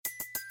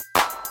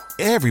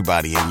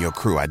Everybody in your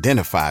crew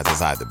identifies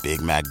as either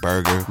Big Mac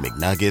Burger,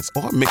 McNuggets,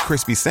 or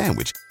McCrispy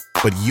Sandwich.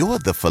 But you're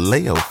the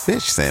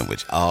Filet-O-Fish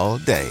Sandwich all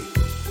day.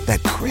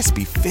 That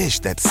crispy fish,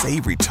 that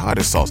savory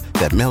tartar sauce,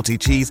 that melty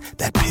cheese,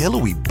 that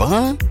pillowy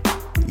bun.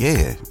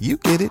 Yeah, you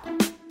get it.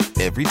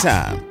 Every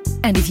time.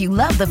 And if you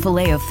love the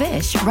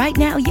Filet-O-Fish, right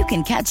now you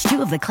can catch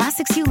two of the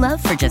classics you love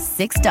for just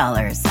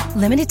 $6.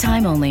 Limited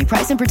time only.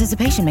 Price and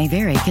participation may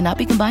vary. Cannot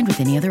be combined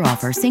with any other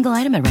offer. Single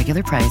item at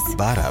regular price.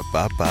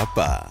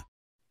 Ba-da-ba-ba-ba.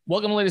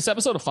 Welcome to the latest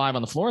episode of 5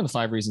 on the Floor on the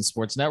 5 Reasons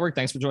Sports Network.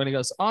 Thanks for joining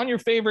us on your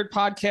favorite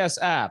podcast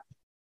app.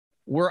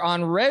 We're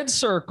on Red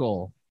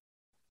Circle,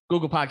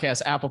 Google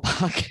Podcasts, Apple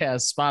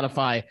Podcasts,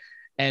 Spotify,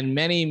 and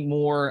many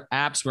more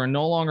apps. We're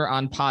no longer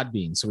on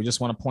Podbean. So we just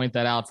want to point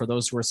that out for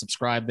those who are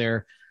subscribed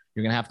there.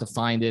 You're going to have to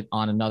find it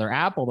on another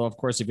app. Although, of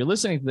course, if you're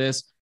listening to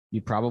this, you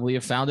probably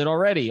have found it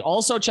already.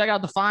 Also, check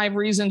out the 5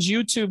 Reasons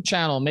YouTube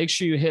channel. Make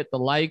sure you hit the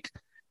like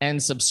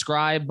and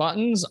subscribe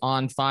buttons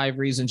on 5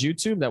 Reasons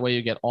YouTube. That way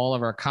you get all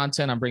of our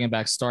content. I'm bringing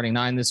back Starting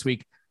 9 this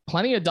week.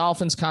 Plenty of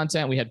Dolphins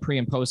content. We had pre-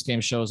 and post-game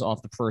shows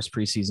off the first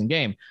preseason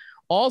game.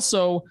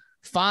 Also,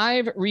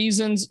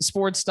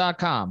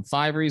 5reasonsports.com.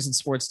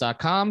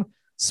 5reasonsports.com.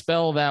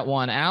 Spell that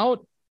one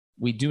out.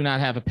 We do not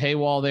have a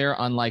paywall there,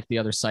 unlike the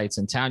other sites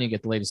in town. You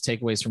get the latest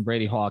takeaways from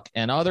Brady Hawk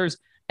and others.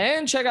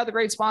 And check out the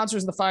great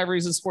sponsors of the 5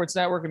 Reasons Sports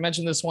Network. I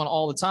mention this one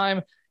all the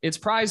time. It's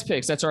Prize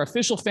Picks. That's our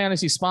official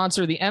fantasy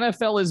sponsor. The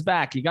NFL is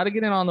back. You got to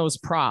get in on those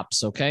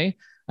props, okay?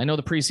 I know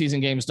the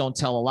preseason games don't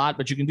tell a lot,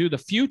 but you can do the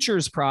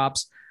futures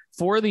props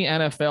for the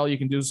NFL. You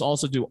can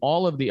also do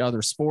all of the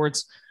other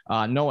sports.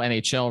 No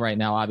NHL right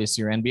now,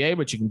 obviously, or NBA,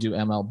 but you can do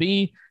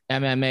MLB,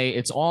 MMA.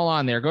 It's all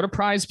on there. Go to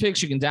Prize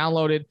Picks. You can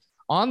download it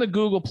on the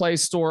Google Play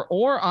Store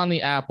or on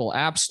the Apple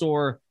App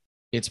Store.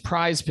 It's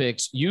Prize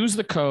Picks. Use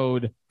the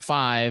code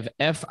 5,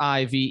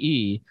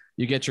 F-I-V-E.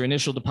 You get your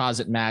initial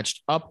deposit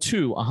matched up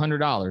to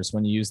 $100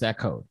 when you use that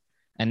code.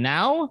 And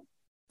now,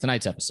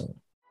 tonight's episode.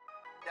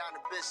 Down the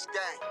bitch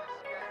gang.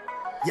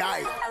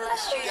 Yeah.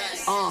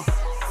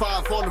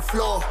 5 on the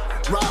floor.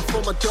 Ride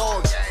for my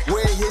dogs.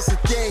 Where here's the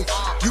thing.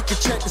 You can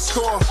check the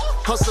score.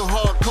 Hustle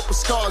hard, couple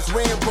scars.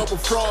 Wearing rubber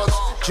frauds.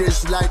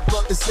 Just like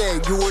Butler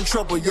said, you in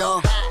trouble,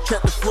 y'all.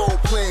 Kept the floor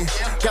playing.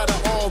 Got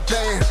it all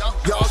banned.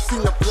 Y'all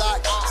seen the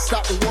block.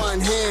 Stop with one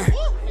hand.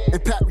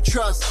 And Pat we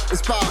trust.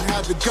 It's about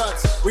have the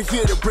guts. We're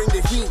here to bring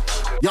the heat.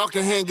 Y'all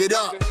can hang it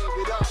up.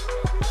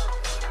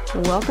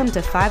 Welcome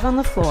to 5 on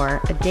the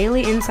Floor, a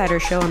daily insider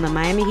show on the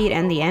Miami Heat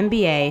and the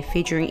NBA,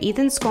 featuring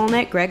Ethan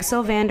Skolnick, Greg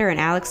Sylvander, and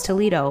Alex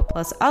Toledo,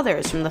 plus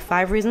others from the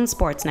 5 Reasons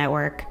Sports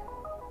Network.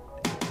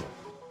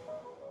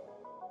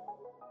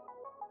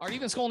 All right,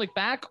 Ethan Skolnick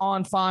back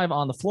on 5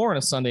 on the Floor on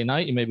a Sunday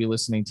night. You may be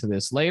listening to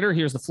this later.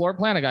 Here's the floor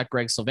plan. I got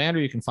Greg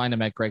Sylvander. You can find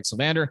him at Greg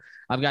Sylvander.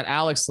 I've got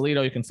Alex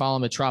Toledo. You can follow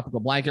him at Tropical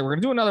Blanket. We're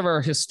going to do another of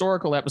our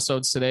historical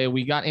episodes today.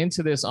 We got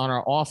into this on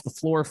our Off the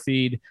Floor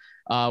feed,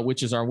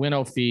 which is our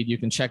Winnow feed. You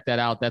can check that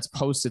out. That's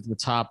posted to the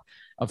top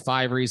of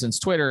 5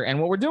 Reasons Twitter. And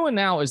what we're doing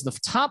now is the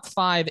top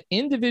 5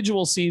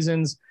 individual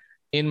seasons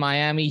in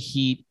Miami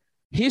Heat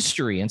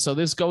history. And so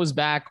this goes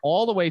back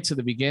all the way to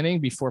the beginning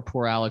before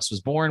poor Alex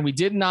was born. We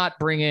did not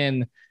bring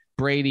in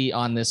Brady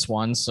on this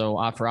one,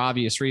 so for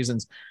obvious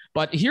reasons.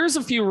 But here's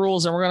a few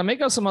rules, and we're going to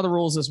make up some other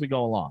rules as we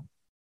go along.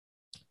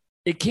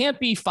 It can't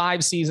be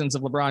 5 seasons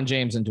of LeBron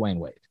James and Dwayne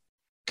Wade.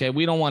 Okay,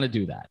 we don't want to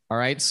do that. All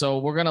right, so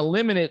we're going to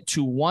limit it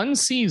to 1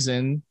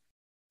 season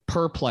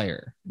per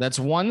player. That's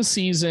 1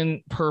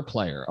 season per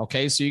player.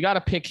 Okay, so you got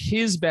to pick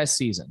his best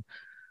season.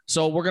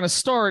 So we're going to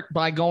start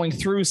by going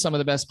through some of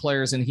the best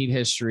players in Heat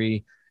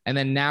history and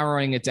then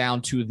narrowing it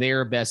down to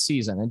their best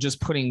season and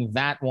just putting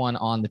that one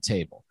on the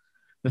table.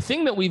 The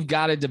thing that we've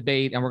got to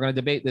debate, and we're going to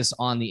debate this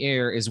on the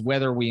air, is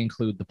whether we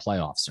include the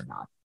playoffs or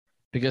not,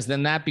 because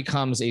then that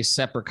becomes a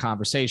separate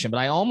conversation. But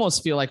I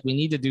almost feel like we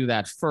need to do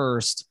that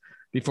first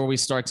before we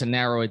start to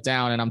narrow it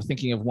down. And I'm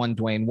thinking of one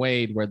Dwayne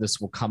Wade where this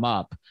will come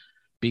up,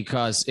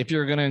 because if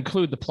you're going to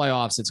include the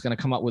playoffs, it's going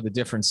to come up with a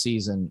different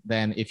season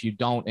than if you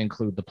don't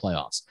include the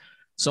playoffs.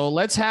 So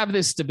let's have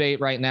this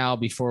debate right now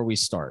before we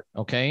start.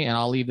 Okay. And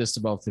I'll leave this to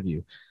both of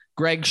you.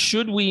 Greg,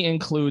 should we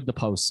include the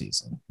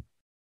postseason?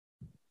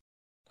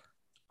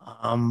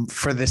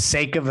 For the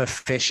sake of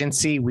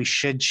efficiency, we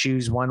should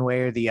choose one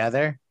way or the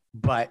other.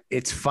 But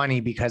it's funny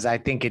because I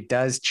think it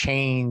does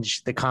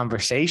change the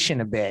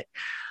conversation a bit.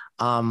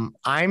 I'm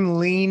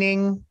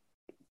leaning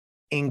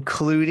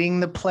including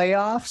the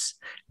playoffs.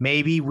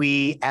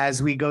 Maybe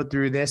as we go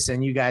through this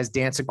and you guys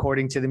dance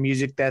according to the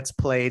music that's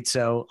played.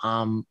 So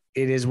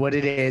it is what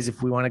it is.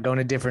 If we want to go in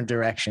a different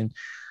direction,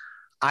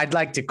 I'd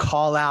like to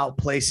call out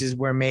places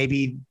where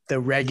maybe the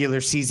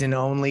regular season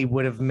only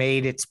would have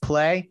made its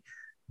play,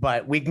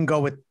 but we can go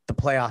with the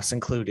playoffs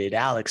included.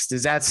 Alex,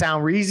 does that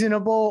sound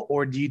reasonable?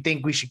 Or do you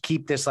think we should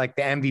keep this like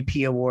the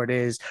MVP award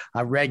is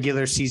a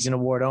regular season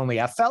award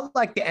only? I felt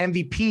like the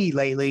MVP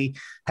lately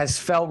has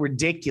felt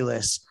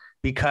ridiculous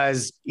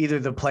because either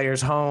the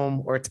player's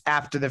home or it's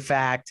after the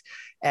fact.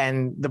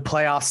 and the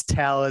playoffs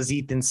tell, as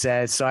Ethan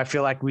says. So I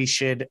feel like we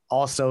should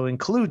also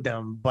include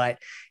them. But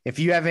if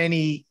you have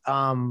any,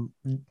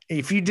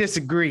 if you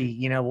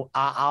disagree,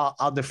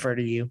 I'll defer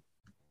to you.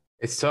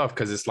 It's tough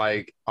because it's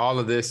like all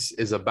of this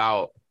is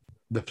about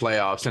the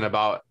playoffs and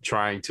about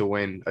trying to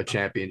win a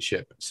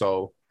championship.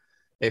 So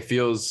it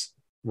feels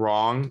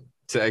wrong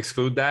to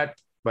exclude that.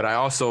 But I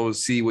also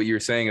see what you're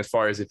saying as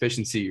far as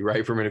efficiency,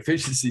 right? From an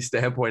efficiency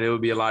standpoint, it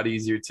would be a lot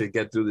easier to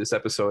get through this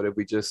episode if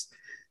we just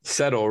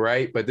settle,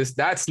 right? But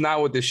that's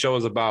not what this show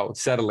is about,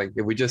 settling.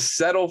 If we just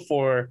settle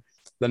for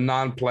the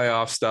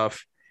non-playoff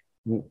stuff,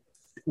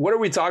 what are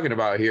we talking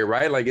about here,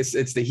 right? Like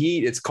it's the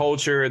Heat, it's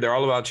culture. They're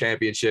all about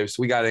championships.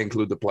 We got to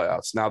include the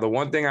playoffs. Now, the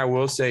one thing I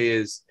will say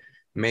is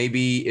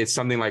maybe it's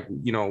something like,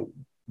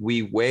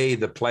 we weigh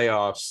the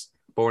playoffs,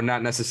 but we're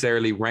not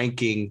necessarily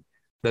ranking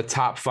the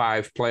top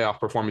 5 playoff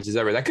performances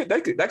ever.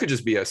 That could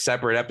just be a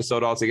separate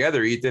episode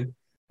altogether, Ethan.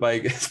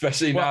 Like,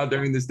 especially now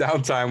during this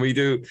downtime, we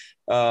do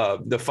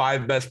the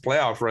 5 best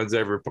playoff runs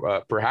ever,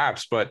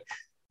 perhaps. But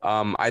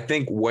I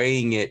think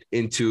weighing it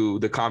into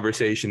the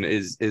conversation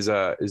is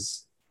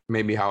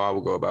maybe how I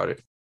will go about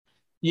it.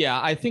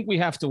 Yeah, I think we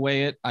have to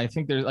weigh it. I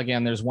think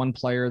there's one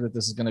player that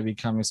this is going to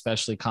become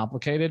especially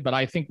complicated, but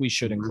I think we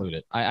should include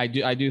it. I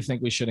do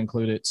think we should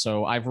include it.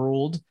 So I've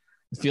ruled.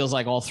 It feels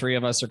like all 3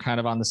 of us are kind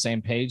of on the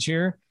same page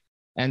here.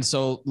 And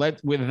so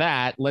let's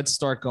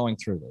start going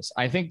through this.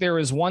 I think there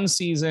is one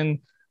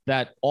season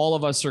that all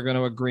of us are going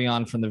to agree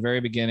on from the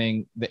very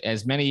beginning.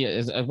 As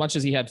much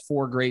as he had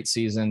 4 great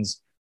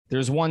seasons,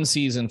 there's one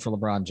season for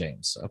LeBron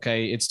James.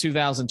 Okay. It's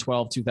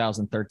 2012,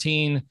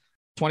 2013,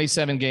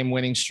 27-game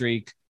winning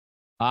streak.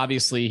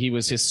 Obviously, he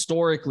was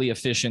historically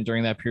efficient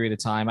during that period of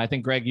time. I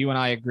think, Greg, you and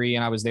I agree,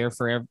 and I was there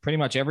for pretty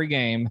much every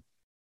game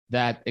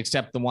that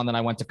except the one that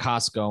I went to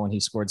Costco and he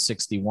scored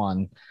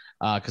 61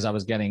 because I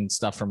was getting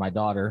stuff for my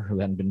daughter who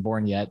hadn't been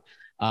born yet,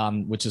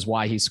 which is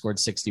why he scored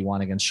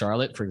 61 against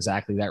Charlotte for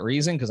exactly that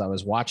reason, because I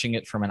was watching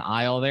it from an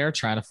aisle there,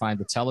 trying to find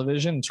the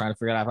television and trying to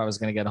figure out if I was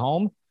going to get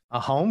home. A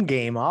home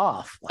game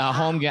off. Wow. A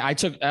home game.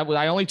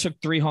 I only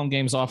took 3 home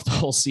games off the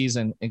whole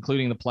season,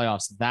 including the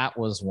playoffs. That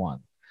was one.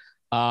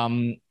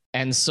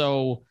 And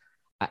so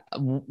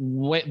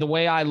the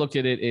way I look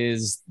at it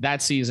is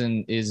that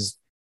season is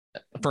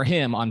for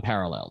him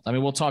unparalleled. I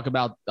mean, we'll talk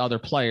about other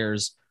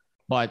players,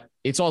 but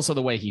it's also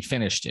the way he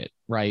finished it,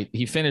 right?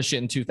 He finished it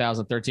in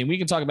 2013. We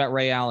can talk about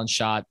Ray Allen's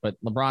shot, but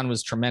LeBron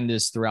was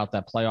tremendous throughout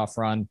that playoff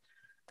run.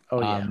 Oh,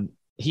 yeah.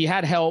 He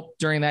had help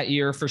during that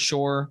year for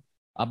sure,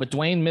 but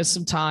Dwayne missed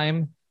some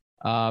time.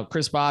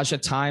 Chris Bosh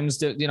at times,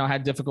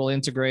 had difficulty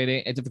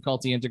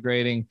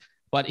integrating,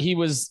 but he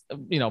was,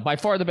 by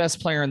far the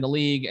best player in the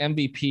league,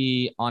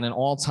 MVP on an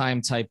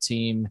all-time type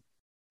team.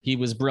 He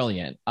was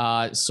brilliant.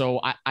 So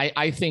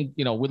I think,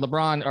 with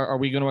LeBron, are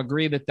we going to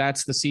agree that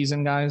that's the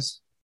season, guys?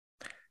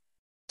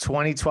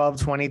 2012,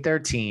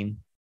 2013,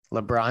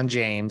 LeBron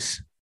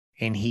James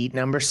in Heat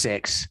number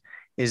 6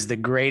 is the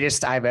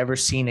greatest I've ever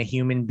seen a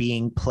human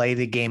being play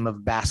the game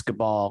of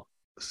basketball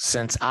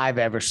since I've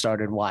ever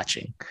started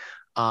watching.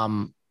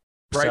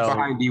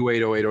 Behind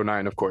D-Wade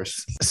 0809, of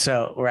course.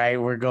 So, right,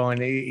 we're going.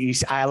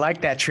 I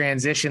like that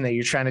transition that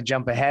you're trying to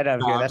jump ahead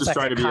of here. That's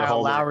like a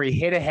Kyle Lowry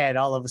hit ahead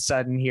all of a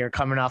sudden here,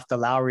 coming off the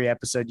Lowry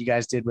episode you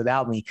guys did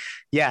without me.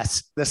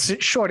 Yes, the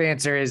short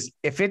answer is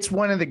if it's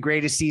one of the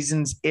greatest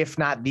seasons, if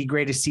not the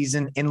greatest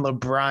season in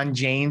LeBron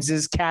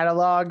James's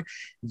catalog,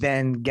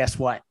 then guess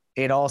what?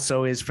 It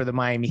also is for the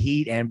Miami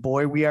Heat. And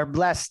boy, we are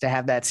blessed to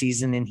have that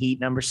season in Heat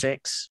number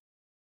 6.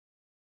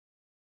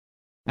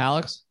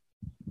 Alex?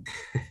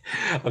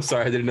 I'm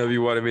sorry, I didn't know if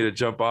you wanted me to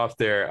jump off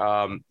there.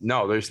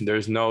 No,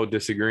 there's no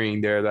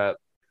disagreeing there that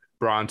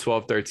Bron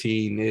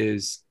 12-13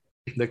 is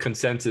the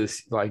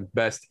consensus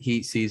best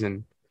Heat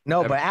season. No,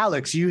 ever. But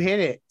Alex, you hit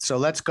it. So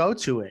let's go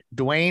to it.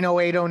 Dwayne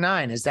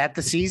 0809, is that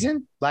the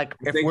season?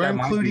 If we're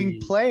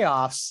including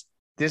playoffs,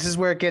 this is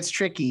where it gets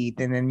tricky,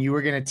 Ethan, and you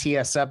were going to tee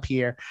us up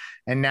here.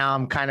 And now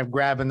I'm kind of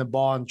grabbing the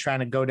ball and trying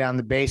to go down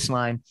the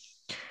baseline.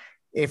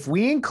 If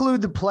we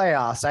include the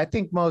playoffs, I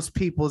think most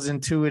people's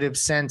intuitive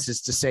sense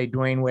is to say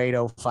Dwayne Wade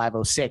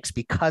 05-06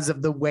 because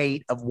of the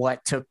weight of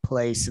what took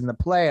place in the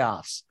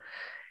playoffs.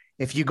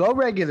 If you go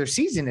regular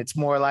season, it's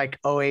more like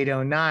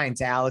 08-09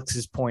 to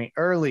Alex's point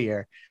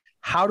earlier.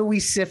 How do we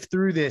sift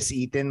through this,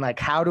 Ethan?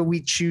 How do we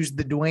choose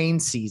the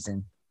Dwayne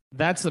season?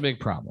 That's the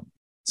big problem.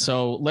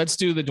 So let's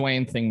do the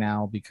Dwayne thing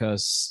now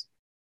because,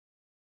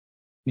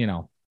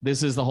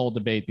 this is the whole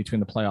debate between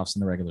the playoffs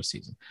and the regular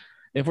season.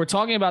 If we're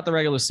talking about the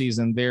regular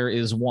season, there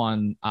is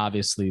one,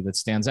 obviously, that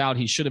stands out.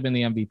 He should have been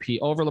the MVP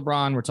over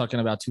LeBron. We're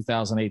talking about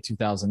 2008,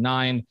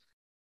 2009.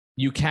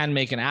 You can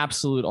make an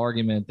absolute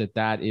argument that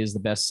that is the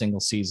best single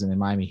season in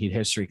Miami Heat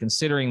history,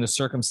 considering the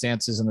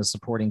circumstances and the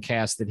supporting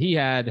cast that he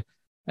had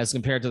as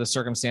compared to the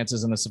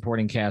circumstances and the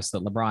supporting cast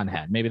that LeBron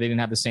had. Maybe they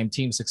didn't have the same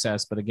team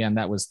success, but again,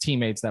 that was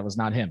teammates. That was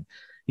not him.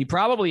 He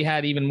probably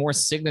had even more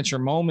signature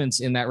moments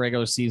in that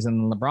regular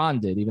season than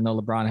LeBron did, even though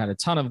LeBron had a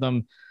ton of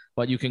them.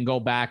 But you can go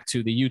back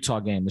to the Utah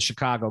game, the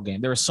Chicago game.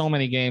 There are so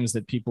many games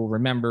that people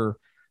remember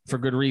for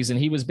good reason.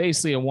 He was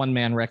basically a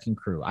one-man wrecking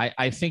crew.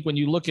 I think when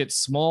you look at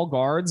small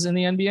guards in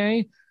the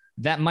NBA,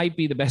 that might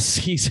be the best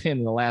season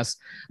in the last.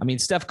 I mean,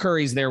 Steph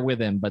Curry's there with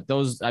him, but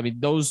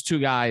those two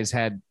guys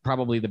had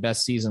probably the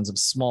best seasons of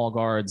small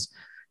guards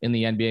in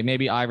the NBA.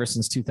 Maybe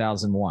Iverson's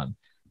 2001.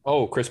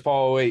 Oh, Chris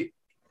Paul 08.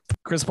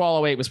 Chris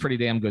Paul 08 was pretty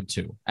damn good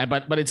too.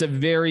 But it's a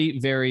very,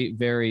 very,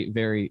 very,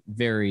 very,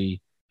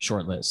 very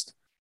short list.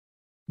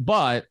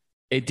 But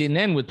it didn't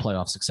end with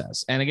playoff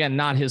success. And again,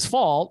 not his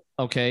fault,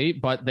 okay,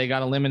 but they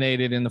got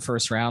eliminated in the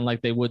first round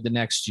like they would the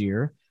next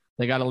year.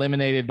 They got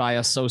eliminated by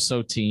a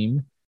so-so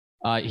team.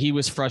 He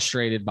was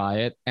frustrated by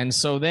it. And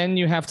so then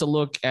you have to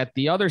look at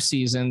the other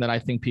season that I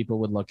think people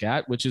would look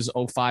at, which is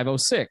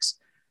 05-06,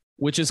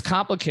 which is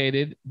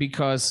complicated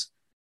because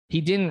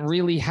he didn't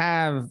really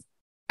have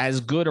as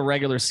good a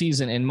regular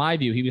season, in my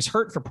view. He was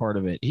hurt for part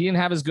of it. He didn't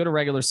have as good a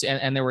regular season,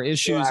 and there were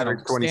issues.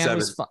 Stan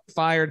was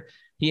fired.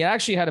 He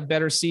actually had a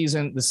better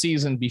season the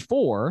season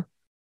before,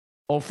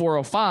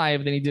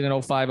 04-05, than he did in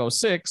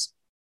 05-06.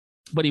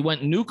 But he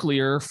went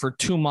nuclear for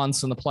 2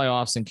 months in the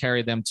playoffs and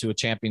carried them to a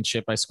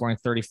championship by scoring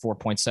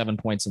 34.7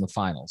 points in the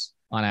finals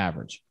on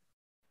average.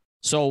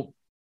 So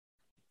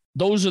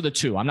those are the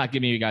two. I'm not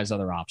giving you guys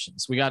other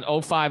options. We got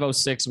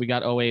 05-06. We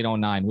got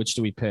 08-09. Which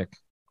do we pick?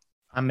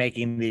 I'm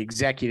making the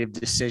executive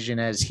decision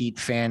as Heat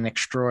fan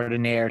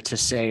extraordinaire to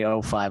say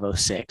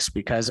 05-06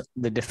 because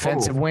the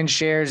defensive win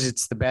shares,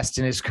 it's the best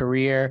in his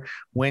career.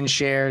 Win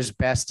shares,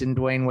 best in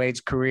Dwayne Wade's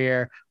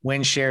career.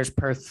 Win shares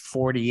per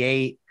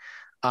 48,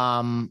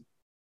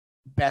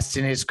 best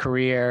in his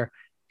career.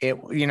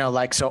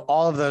 So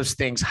all of those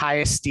things,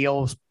 highest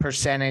steals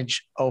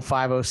percentage,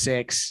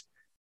 05-06.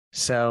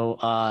 So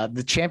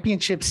the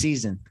championship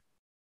season.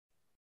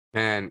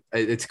 And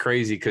it's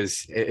crazy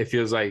because it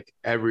feels like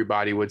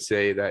everybody would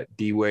say that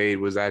D Wade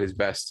was at his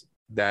best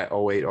that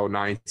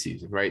 08-09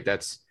 season, right?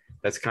 That's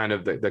kind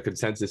of the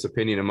consensus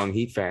opinion among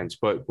Heat fans.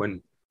 But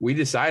when we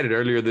decided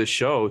earlier this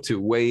show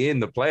to weigh in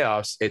the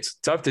playoffs, it's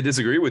tough to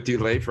disagree with you,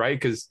 Leif, right?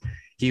 Because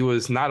he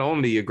was not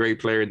only a great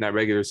player in that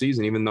regular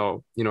season, even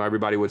though,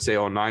 everybody would say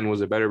 09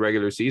 was a better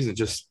regular season,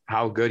 just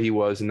how good he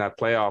was in that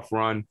playoff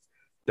run.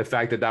 The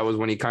fact that was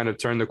when he kind of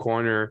turned the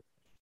corner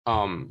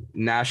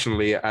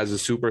nationally as a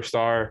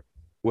superstar.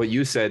 What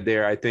you said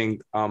there, I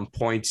think,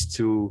 points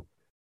to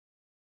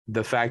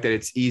the fact that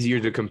it's easier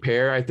to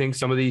compare, I think,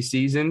 some of these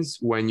seasons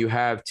when you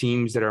have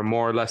teams that are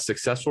more or less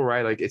successful,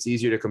 right? Like it's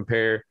easier to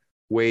compare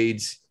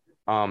Wade's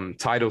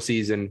title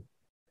season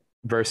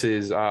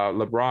versus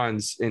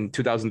LeBron's in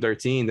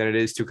 2013 than it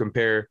is to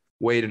compare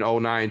Wade in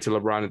 09 to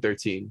LeBron in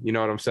 13. You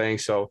know what I'm saying?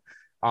 So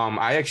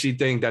I actually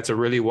think that's a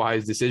really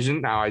wise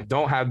decision. Now, I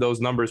don't have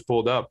those numbers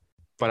pulled up,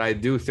 but I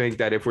do think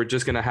that if we're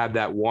just going to have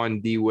that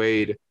one D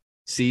Wade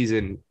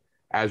season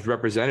as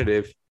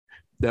representative,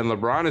 then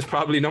LeBron is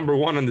probably number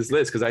one on this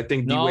list because I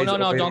think no,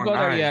 don't go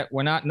there yet.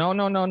 We're not. No.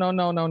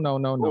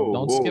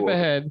 Don't skip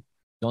ahead.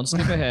 Don't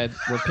skip ahead.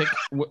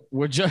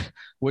 We're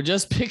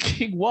just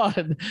picking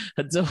one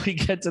until we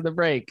get to the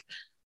break.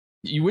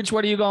 Which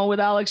one are you going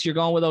with, Alex? You're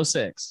going with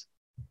 06.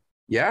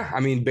 Yeah, I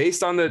mean,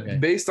 based on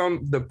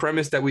the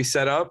premise that we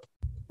set up,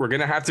 we're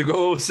gonna have to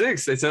go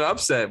 06. It's an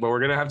upset, but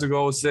we're gonna have to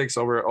go 06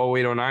 over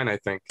 08-09, I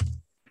think.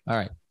 All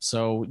right.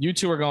 So you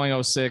two are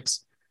going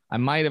 06. I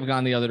might have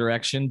gone the other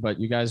direction, but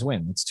you guys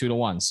win. It's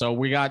 2-1. So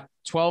we got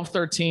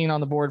 12-13 on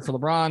the board for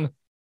LeBron.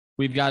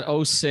 We've got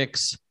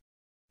 06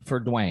 for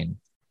Dwayne.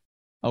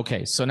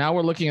 Okay, so now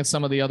we're looking at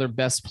some of the other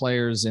best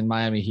players in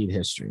Miami Heat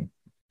history.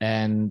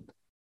 And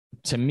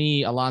to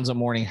me, Alonzo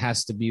Mourning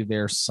has to be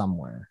there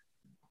somewhere.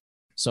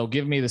 So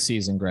give me the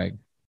season, Greg.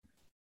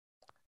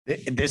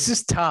 This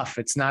is tough.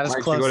 It's not as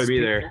close. Going to be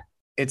there.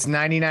 It's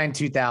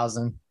 99-2000.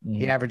 Mm-hmm.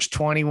 He averaged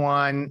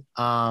 21,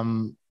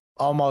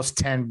 almost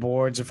 10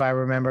 boards, if I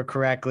remember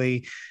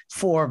correctly,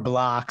 4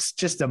 blocks,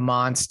 just a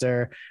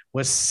monster,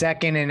 was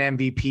second in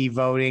MVP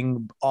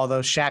voting,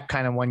 although Shaq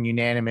kind of won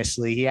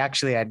unanimously. He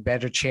actually had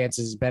better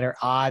chances, better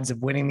odds of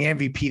winning the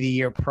MVP the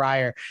year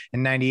prior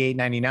in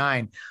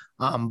 98-99.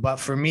 But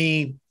for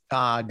me,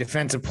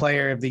 defensive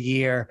player of the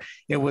year,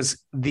 it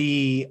was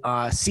the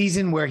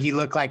season where he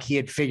looked like he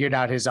had figured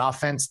out his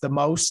offense the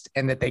most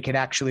and that they could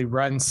actually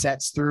run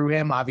sets through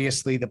him.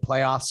 Obviously the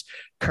playoffs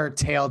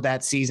curtailed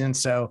that season.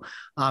 So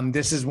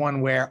this is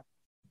one where,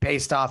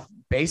 based off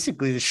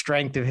basically the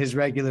strength of his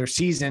regular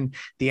season,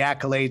 the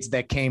accolades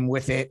that came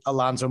with it,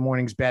 Alonzo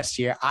Mourning's best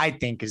year, I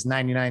think, is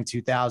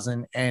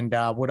 99-2000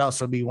 and would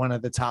also be one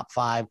of the top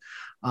 5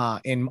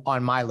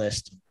 on my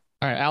list.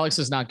 All right, Alex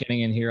is not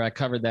getting in here. I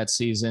covered that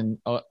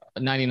season.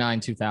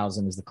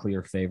 99-2000 is the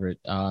clear favorite.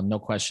 No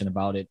question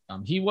about it.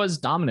 He was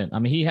dominant. I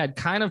mean, he had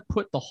kind of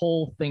put the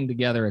whole thing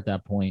together at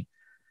that point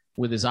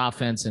with his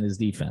offense and his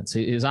defense.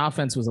 His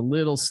offense was a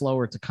little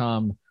slower to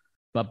come,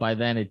 but by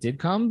then it did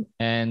come.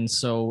 And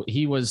so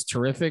he was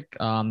terrific.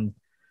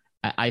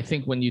 I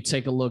think when you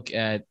take a look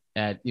at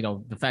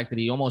the fact that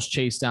he almost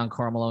chased down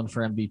Karl Malone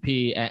for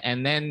MVP,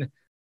 and then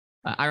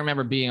I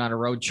remember being on a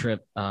road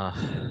trip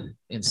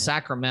in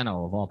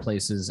Sacramento, of all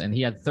places, and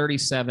he had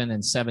 37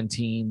 and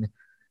 17,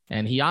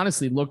 and he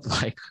honestly looked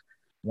like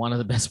one of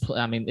the best.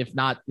 I mean, if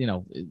not,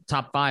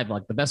 top 5,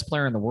 like the best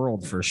player in the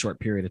world for a short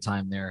period of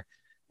time there.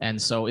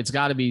 And so it's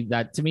got to be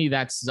that. To me,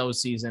 that's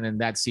Zoe's season, and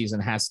that season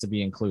has to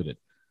be included.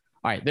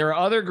 All right, there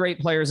are other great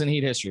players in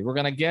Heat history. We're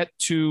going to get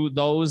to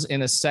those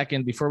in a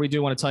second. Before we do,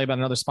 I want to tell you about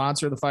another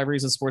sponsor of the 5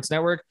 Reasons Sports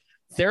Network,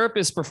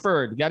 Therapist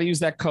Preferred. You got to use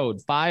that code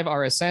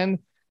 5RSN.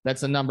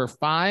 That's the number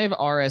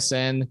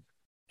 5RSN.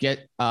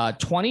 Get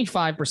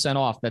 25%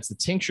 off. That's the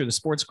tincture, the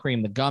sports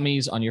cream, the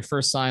gummies on your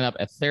first sign up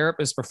at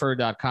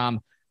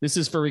therapistpreferred.com. This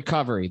is for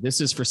recovery. This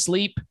is for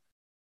sleep.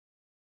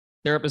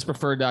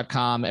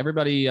 Therapistpreferred.com.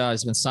 Everybody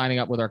has been signing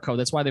up with our code.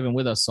 That's why they've been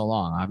with us so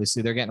long.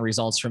 Obviously, they're getting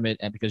results from it,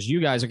 and because you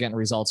guys are getting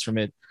results from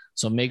it.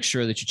 So make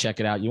sure that you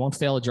check it out. You won't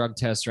fail a drug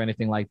test or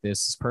anything like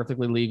this. It's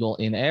perfectly legal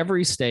in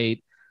every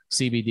state.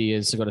 CBD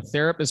is. So go to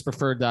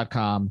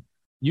therapistpreferred.com.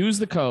 Use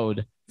the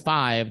code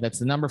 5. That's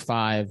the number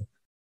 5.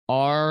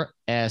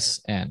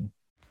 RSN.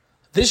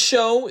 This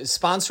show is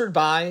sponsored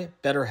by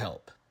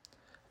BetterHelp.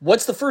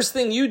 What's the first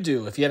thing you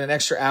do if you had an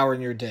extra hour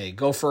in your day?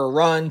 Go for a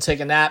run, take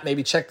a nap,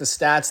 maybe check the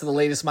stats of the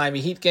latest Miami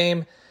Heat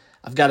game?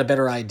 I've got a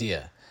better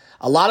idea.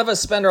 A lot of us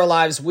spend our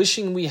lives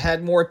wishing we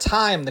had more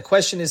time. The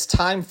question is,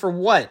 time for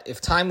what? If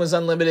time was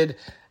unlimited,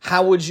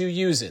 how would you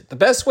use it? The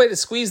best way to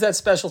squeeze that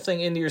special thing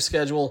into your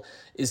schedule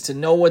is to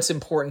know what's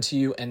important to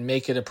you and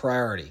make it a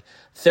priority.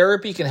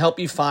 Therapy can help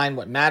you find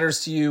what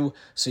matters to you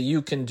so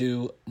you can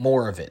do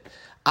more of it.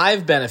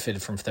 I've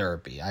benefited from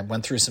therapy. I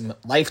went through some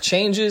life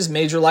changes,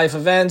 major life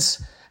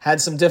events,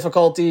 had some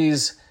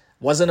difficulties,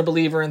 wasn't a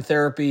believer in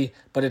therapy,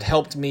 but it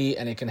helped me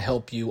and it can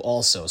help you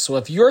also. So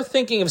if you're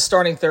thinking of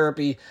starting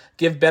therapy,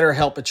 give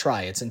BetterHelp a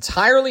try. It's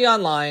entirely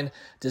online,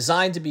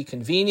 designed to be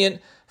convenient,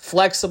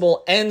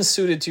 flexible, and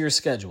suited to your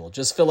schedule.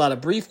 Just fill out a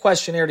brief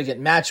questionnaire to get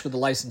matched with a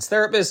licensed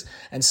therapist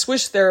and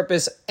switch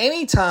therapists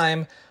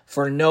anytime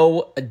for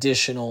no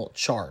additional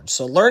charge.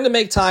 So learn to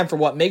make time for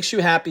what makes you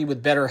happy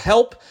with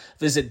BetterHelp.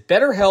 Visit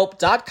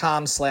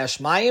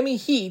betterhelp.com/Miami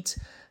Heat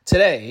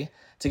today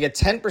to get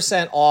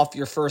 10% off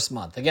your first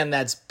month. Again,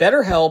 that's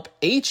BetterHelp,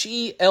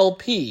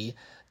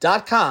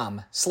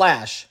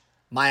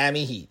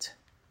 HELP.com/Miami Heat.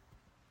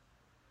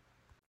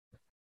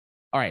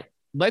 All right.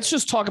 Let's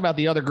just talk about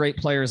the other great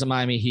players in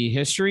Miami Heat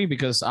history,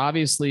 because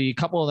obviously a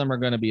couple of them are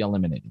going to be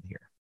eliminated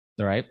here.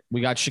 All right. We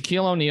got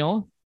Shaquille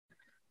O'Neal.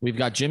 We've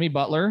got Jimmy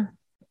Butler.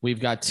 We've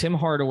got Tim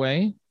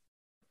Hardaway.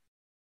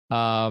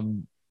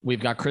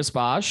 We've got Chris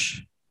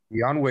Bosh.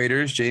 Deion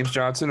Waiters, James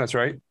Johnson. That's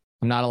right.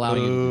 I'm not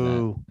allowing you to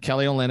do that.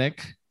 Kelly Olynyk,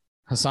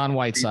 Hassan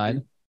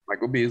Whiteside.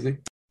 Michael Beasley.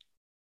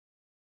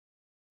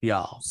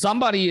 Yeah.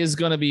 Somebody is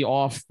going to be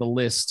off the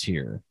list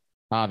here,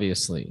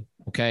 obviously.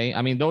 Okay.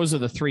 I mean, those are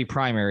the 3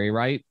 primary,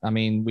 right? I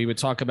mean, we would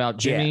talk about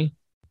Jimmy.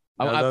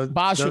 Yeah. No,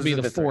 Bosh would be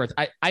the 4th.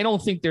 3. I don't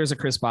think there's a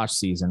Chris Bosh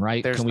season,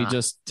 right? Can we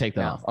just take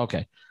that off?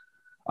 Okay.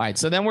 All right.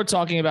 So then we're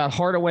talking about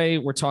Hardaway.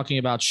 We're talking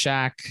about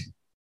Shaq.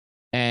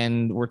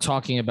 And we're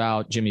talking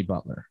about Jimmy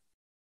Butler.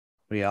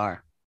 We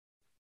are.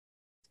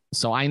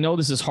 So I know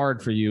this is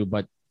hard for you,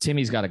 but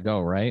Timmy's got to go,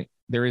 right?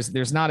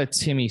 There's not a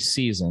Timmy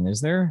season,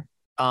 is there?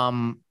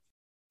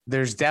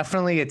 There's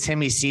definitely a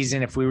Timmy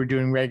season if we were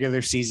doing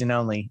regular season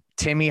only.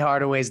 Timmy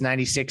Hardaway's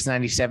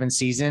 96-97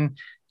 season,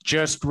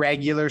 just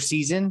regular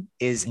season,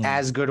 is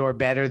as good or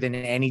better than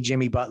any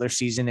Jimmy Butler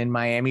season in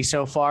Miami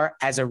so far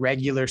as a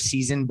regular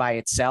season by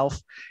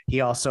itself.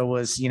 He also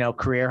was,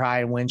 career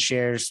high in win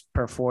shares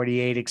per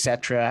 48,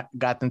 etc.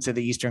 Got them to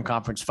the Eastern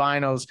Conference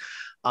Finals.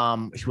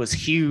 He was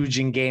huge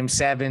in Game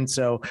 7,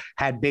 so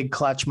had big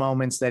clutch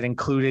moments that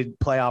included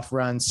playoff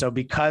runs. So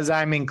because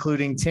I'm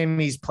including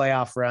Timmy's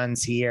playoff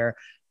runs here,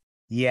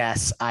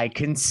 yes, I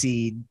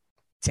concede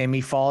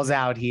Timmy falls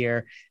out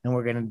here, and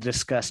we're going to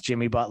discuss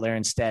Jimmy Butler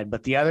instead.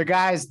 But the other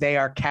guys, they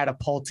are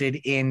catapulted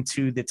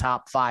into the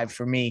top 5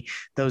 for me.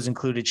 Those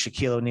included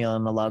Shaquille O'Neal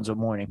and Alonzo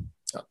Mourning.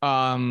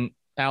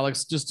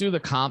 Alex, just do the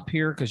comp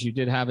here, because you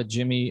did have a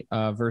Jimmy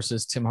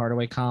versus Tim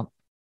Hardaway comp.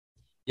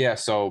 Yeah,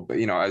 so,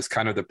 as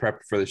kind of the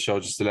prep for the show,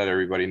 just to let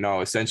everybody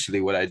know,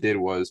 essentially what I did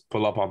was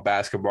pull up on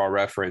Basketball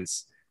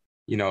Reference,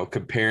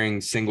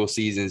 comparing single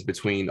seasons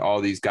between all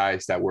these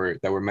guys that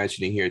we're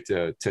mentioning here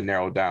to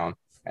narrow down.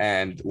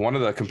 And one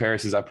of the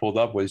comparisons I pulled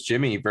up was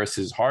Jimmy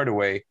versus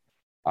Hardaway.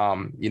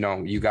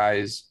 You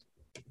guys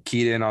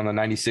keyed in on the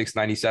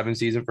 96-97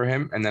 season for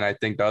him. And then I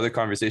think the other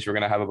conversation we're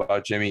going to have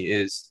about Jimmy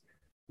is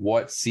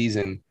what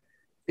season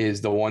is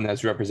the one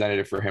that's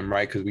representative for him,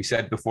 right? Because we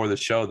said before the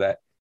show that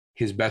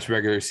his best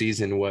regular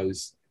season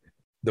was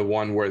the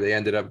one where they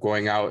ended up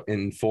going out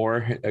in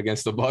 4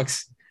 against the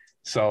Bucks.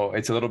 So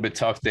it's a little bit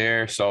tough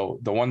there. So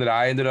the one that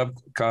I ended up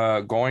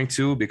going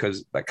to,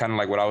 because kind of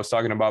like what I was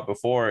talking about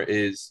before,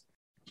 is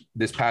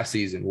this past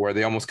season where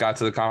they almost got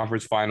to the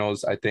conference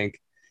finals. I think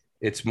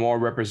it's more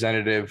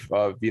representative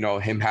of,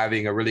 him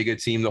having a really good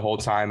team the whole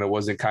time. It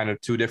wasn't kind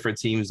of 2 different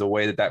teams the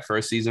way that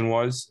first season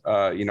was,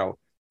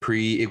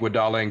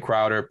 pre-Iguodala and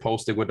Crowder,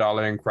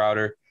 post-Iguodala and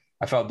Crowder.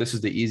 I felt this is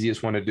the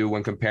easiest one to do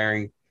when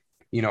comparing,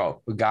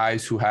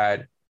 guys who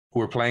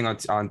were playing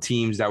on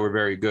teams that were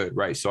very good,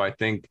 right? So I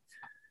think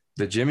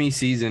the Jimmy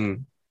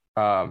season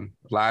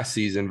last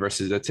season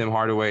versus the Tim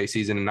Hardaway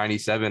season in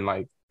 97,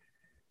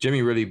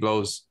 Jimmy really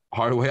blows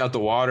Hardaway out the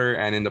water,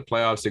 and in the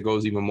playoffs, it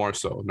goes even more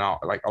so. Now,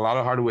 like, a lot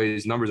of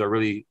Hardaway's numbers are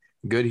really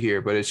good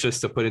here, but it's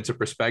just to put into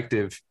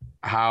perspective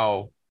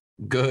how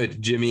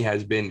good Jimmy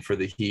has been for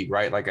the Heat,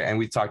 right? Like, and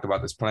we've talked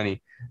about this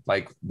plenty.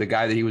 Like, the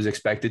guy that he was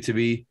expected to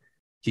be,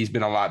 he's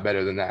been a lot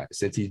better than that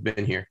since he's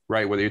been here,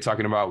 right? Whether you're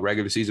talking about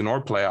regular season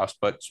or playoffs,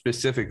 but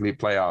specifically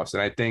playoffs.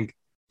 And I think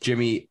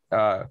Jimmy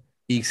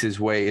ekes his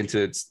way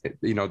into,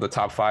 the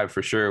top 5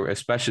 for sure,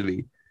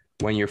 especially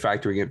when you're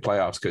factoring in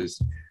playoffs.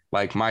 Because,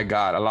 like, my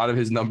God, a lot of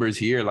his numbers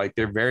here, like,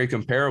 they're very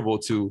comparable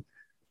to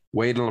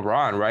Wade and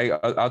LeBron, right?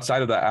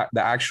 Outside of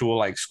the actual,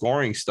 like,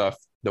 scoring stuff,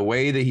 the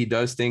way that he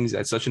does things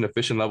at such an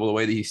efficient level, the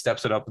way that he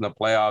steps it up in the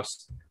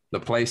playoffs, the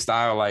play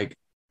style, like,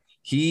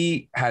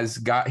 he has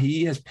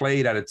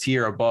played at a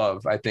tier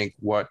above, I think,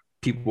 what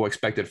people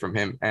expected from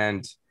him.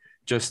 And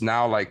just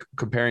now, like,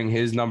 comparing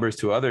his numbers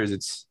to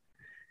others,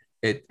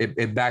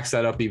 it backs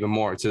that up even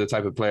more to the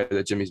type of player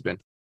that Jimmy's been.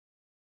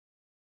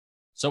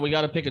 So we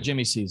got to pick a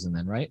Jimmy season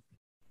then, right?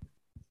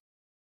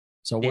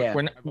 So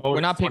we're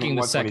not picking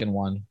the second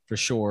one for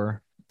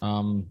sure.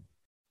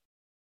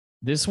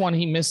 This one,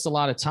 he missed a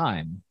lot of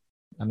time.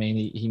 I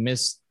mean, he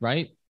missed,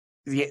 right?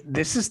 Yeah,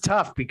 this is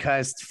tough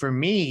because for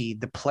me,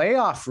 the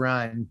playoff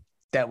run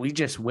that we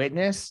just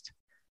witnessed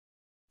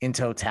in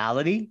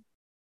totality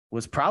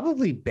was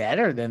probably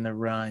better than the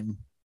run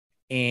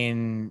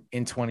in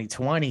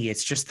 2020.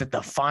 It's just that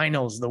the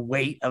finals, the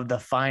weight of the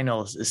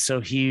finals is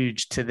so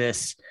huge to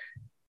this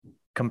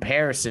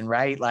comparison,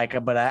 right?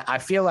 Like, but I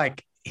feel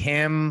like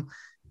him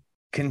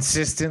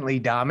consistently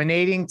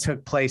dominating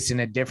took place in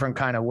a different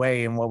kind of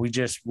way in what we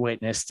just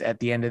witnessed at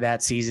the end of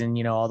that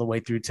season, all the way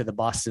through to the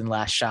Boston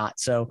last shot.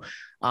 So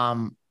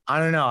I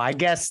don't know. I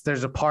guess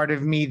there's a part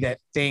of me that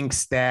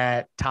thinks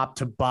that top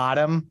to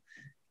bottom,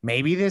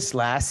 maybe this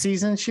last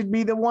season should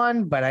be the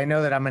one, but I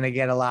know that I'm going to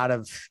get a lot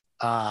of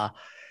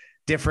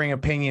differing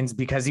opinions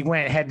because he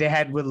went head to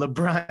head with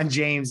LeBron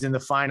James in the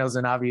finals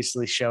and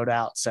obviously showed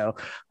out. So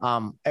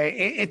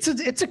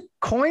it's a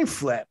coin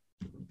flip.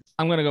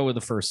 I'm going to go with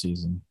the first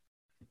season.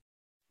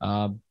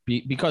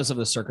 Because of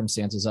the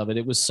circumstances of it.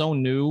 It was so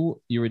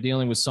new. You were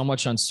dealing with so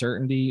much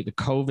uncertainty, the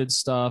COVID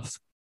stuff,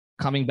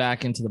 coming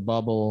back into the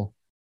bubble.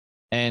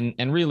 And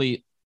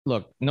really,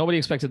 look, nobody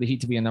expected the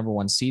Heat to be a number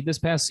 1 seed this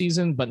past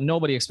season, but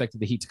nobody expected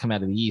the Heat to come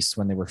out of the East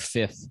when they were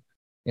 5th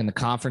in the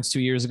conference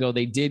 2 years ago.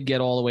 They did get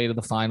all the way to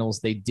the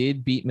finals. They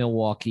did beat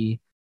Milwaukee.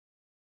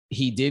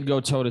 He did go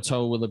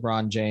toe-to-toe with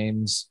LeBron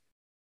James.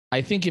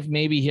 I think if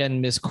maybe he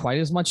hadn't missed quite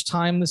as much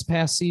time this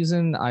past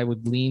season, I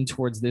would lean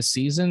towards this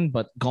season,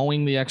 but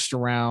going the extra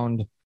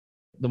round,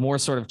 the more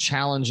sort of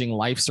challenging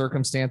life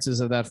circumstances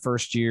of that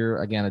first year,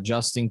 again,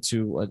 adjusting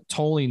to a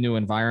totally new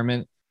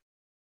environment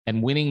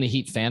and winning the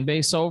Heat fan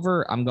base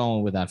over, I'm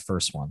going with that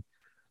first one.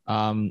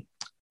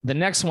 The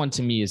next one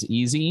to me is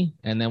easy,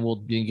 and then we'll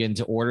begin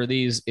to order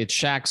these. It's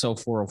Shaq's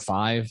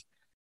 04-05.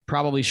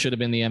 Probably should have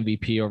been the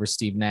MVP over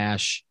Steve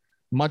Nash.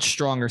 Much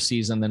stronger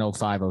season than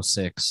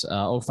 05-06.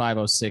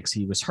 05-06,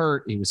 he was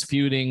hurt. He was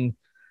feuding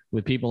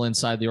with people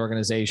inside the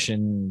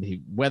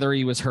organization, whether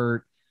he was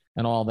hurt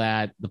and all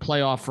that. The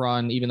playoff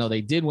run, even though they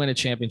did win a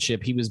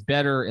championship, he was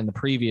better in the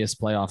previous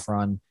playoff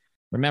run.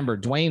 Remember,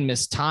 Dwayne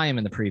missed time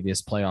in the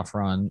previous playoff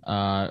run,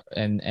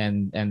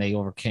 and they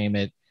overcame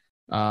it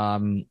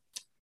to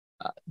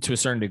a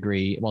certain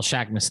degree. Well,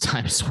 Shaq missed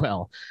time as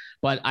well.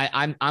 But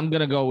I'm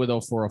going to go with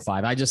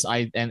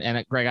 04-05.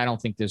 And Greg, I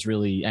don't think there's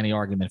really any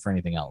argument for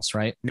anything else,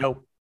 right?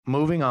 Nope.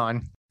 Moving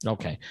on.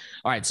 Okay.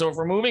 All right. So if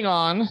we're moving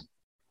on,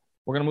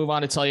 we're going to move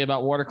on to tell you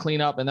about water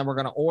cleanup, and then we're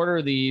going to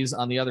order these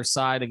on the other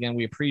side. Again,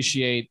 we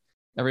appreciate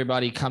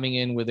everybody coming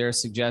in with their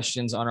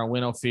suggestions on our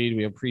Winnow feed.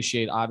 We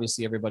appreciate,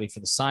 obviously, everybody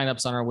for the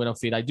signups on our Winnow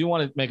feed. I do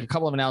want to make a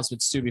couple of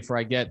announcements, too, before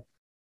I get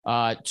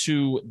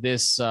to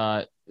this,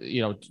 to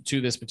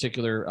this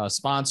particular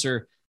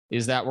sponsor.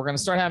 Is that we're going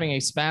to start having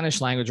a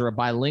Spanish language or a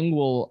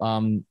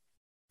bilingual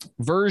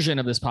version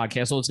of this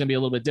podcast. So it's going to be a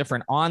little bit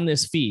different on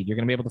this feed. You're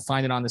going to be able to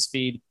find it on this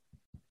feed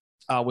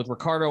with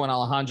Ricardo and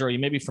Alejandro. You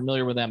may be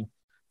familiar with them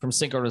from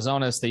Cinco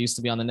Razones. They used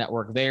to be on the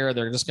network there.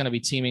 They're just going to be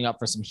teaming up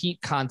for some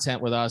Heat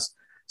content with us.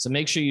 So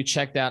make sure you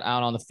check that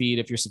out on the feed.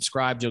 If you're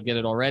subscribed, you'll get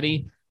it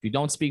already. If you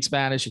don't speak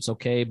Spanish, it's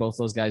okay. Both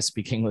those guys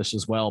speak English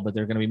as well, but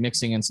they're going to be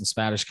mixing in some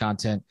Spanish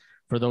content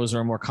for those who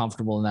are more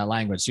comfortable in that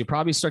language. So you'll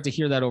probably start to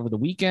hear that over the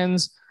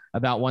weekends.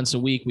 About once a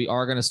week, we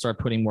are going to start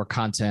putting more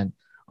content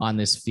on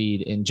this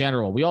feed in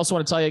general. We also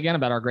want to tell you again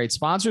about our great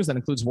sponsors. That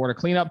includes water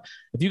cleanup.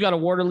 If you got a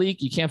water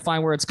leak, you can't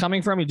find where it's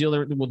coming from, you deal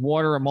with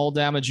water or mold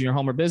damage in your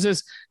home or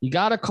business, you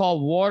got to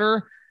call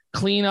Water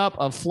Cleanup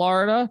of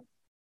Florida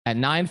at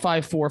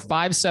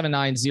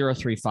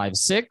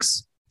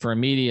 954-579-0356 for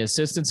immediate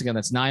assistance. Again,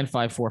 that's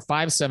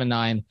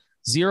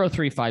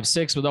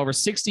 954-579-0356. With over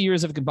 60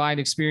 years of combined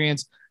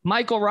experience,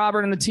 Michael,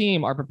 Robert, and the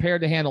team are prepared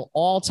to handle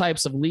all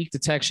types of leak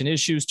detection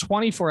issues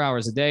 24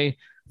 hours a day,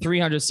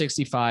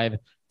 365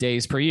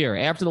 days per year.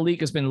 After the leak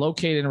has been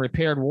located and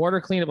repaired, Water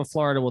Cleanup of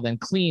Florida will then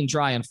clean,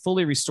 dry, and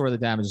fully restore the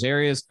damaged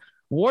areas.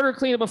 Water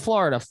Cleanup of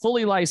Florida,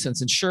 fully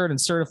licensed, insured, and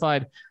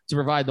certified to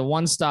provide the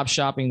one-stop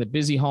shopping that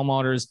busy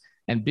homeowners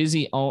and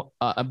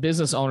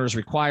business owners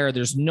require.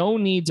 There's no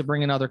need to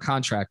bring in other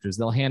contractors.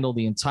 They'll handle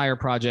the entire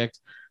project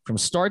from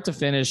start to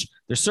finish.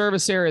 Their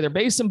service area, they're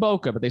based in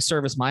Boca, but they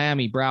service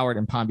Miami, Broward,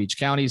 and Palm Beach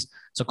counties.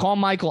 So call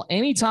Michael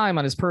anytime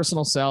on his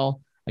personal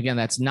cell. Again,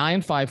 that's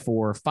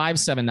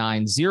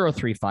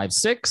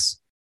 954-579-0356.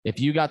 If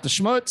you got the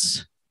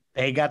schmutz,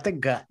 they got the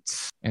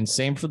guts. And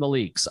same for the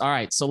leaks. All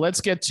right, so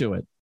let's get to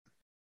it.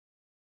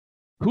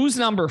 Who's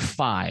number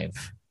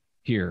 5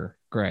 here,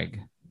 Greg?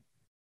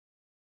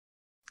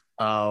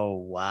 Oh,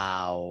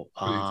 wow.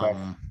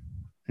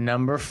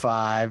 Number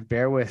 5.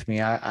 Bear with me.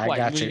 I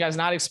got you. You guys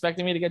not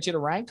expecting me to get you to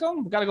rank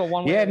them? We got to go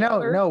one way. Yeah,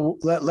 no.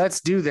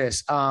 Let's do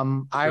this.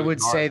 I would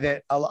say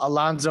that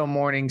Alonzo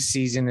Mourning's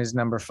season is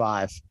number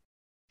 5.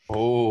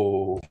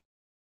 Oh.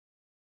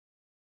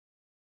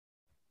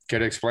 Care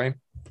to explain?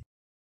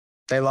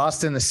 They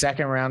lost in the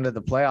second round of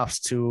the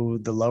playoffs to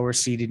the lower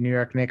seeded New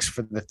York Knicks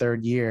for the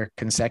third year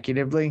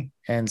consecutively.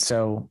 And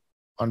so,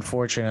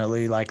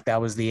 unfortunately, like,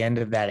 that was the end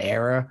of that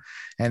era.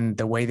 And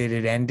the way that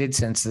it ended,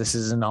 since this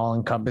is an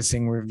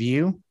all-encompassing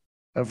review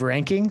of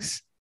rankings,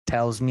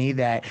 tells me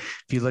that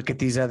if you look at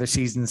these other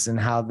seasons and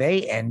how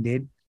they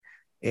ended,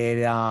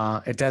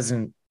 it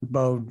doesn't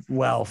bode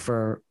well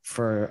for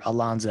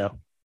Alonzo.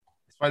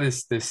 That's why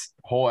this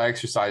whole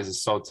exercise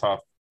is so tough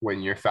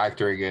when you're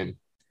factoring in,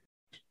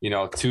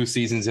 2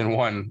 seasons in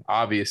one,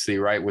 obviously,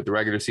 right, with the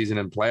regular season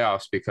and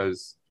playoffs,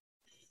 because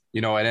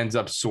it ends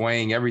up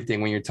swaying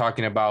everything when you're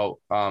talking about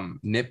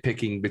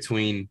nitpicking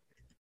between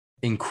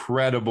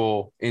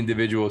incredible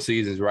individual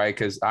seasons, right?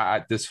 Because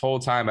this whole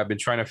time I've been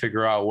trying to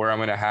figure out where I'm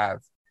going to have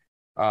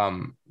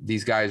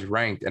these guys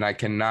ranked, and I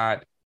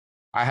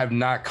have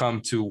not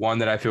come to one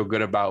that I feel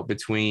good about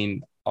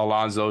between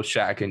Alonzo,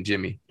 Shaq, and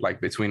Jimmy, like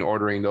between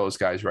ordering those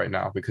guys right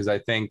now, because I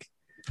think,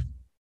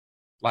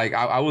 like,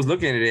 I was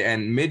looking at it,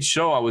 and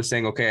mid-show I was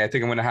saying, okay, I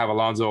think I'm going to have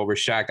Alonzo over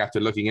Shaq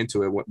after looking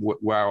into it.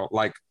 Well,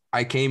 like,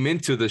 I came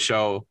into the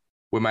show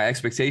with my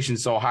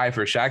expectations so high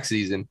for Shaq's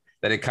season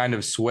that it kind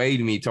of swayed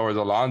me towards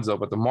Alonzo.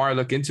 But the more I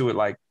look into it,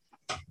 like,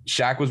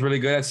 Shaq was really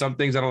good at some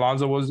things that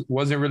Alonzo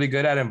wasn't really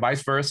good at, and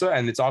vice versa.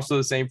 And it's also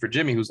the same for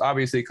Jimmy, who's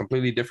obviously a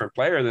completely different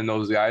player than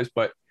those guys.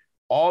 But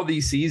all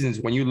these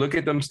seasons, when you look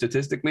at them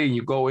statistically and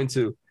you go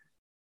into,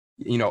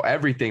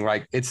 everything,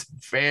 like, it's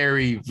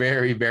very,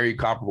 very, very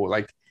comparable.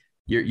 Like,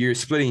 you're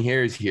splitting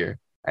hairs here.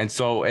 And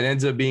so it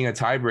ends up being a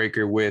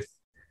tiebreaker with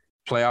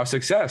playoff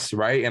success,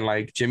 right? And,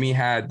 like, Jimmy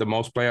had the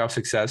most playoff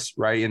success,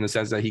 right, in the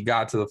sense that he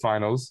got to the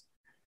finals,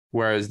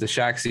 whereas the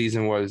Shaq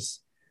season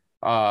was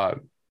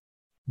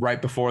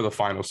right before the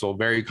finals. So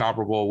very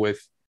comparable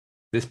with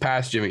this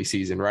past Jimmy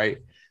season, right?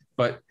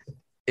 But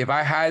if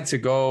I had to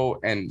go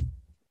and,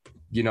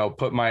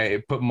 put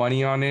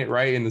money on it,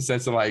 right, in the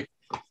sense of, like,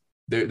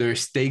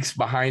 there's stakes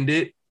behind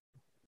it,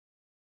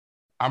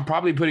 I'm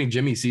probably putting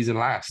Jimmy's season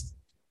last,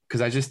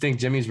 because I just think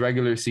Jimmy's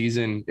regular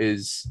season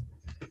is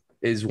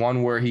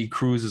one where he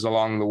cruises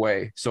along the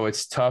way. So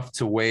it's tough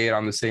to weigh it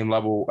on the same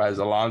level as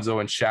Alonzo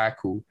and Shaq,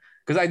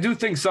 because I do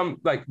think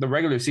some, like, the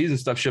regular season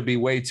stuff should be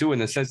weighed too, in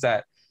the sense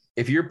that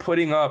if you're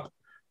putting up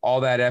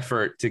all that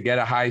effort to get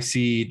a high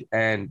seed,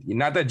 and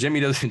not that Jimmy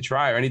doesn't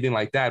try or anything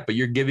like that, but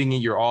you're giving it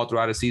your all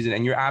throughout a season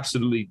and you're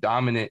absolutely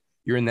dominant,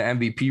 you're in the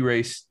MVP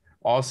race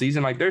all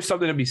season, like, there's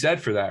something to be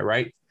said for that,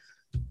 right?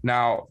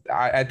 Now,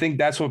 I think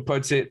that's what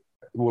puts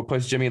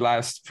Jimmy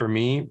last for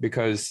me,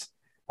 because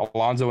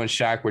Alonzo and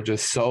Shaq were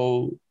just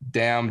so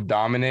damn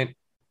dominant,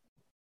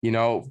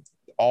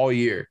 all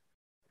year.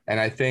 And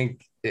I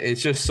think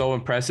it's just so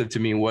impressive to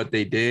me what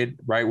they did,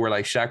 right? Where,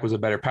 like, Shaq was a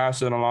better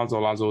passer than Alonzo.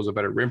 Alonzo was a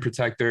better rim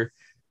protector,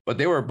 but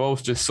they were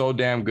both just so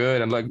damn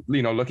good. And, like,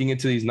 looking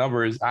into these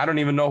numbers, I don't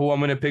even know who I'm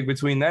going to pick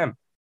between them.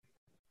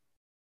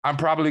 I'm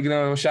probably going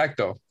to go Shaq,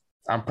 though.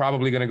 I'm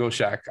probably going to go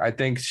Shaq. I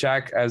think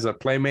Shaq as a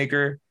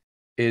playmaker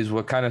is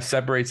what kind of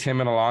separates him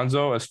and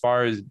Alonzo as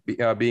far as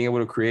being able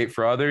to create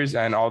for others.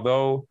 And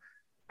although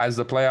as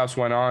the playoffs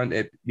went on,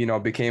 it,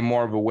 became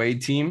more of a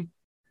Wade team,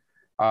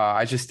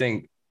 I just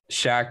think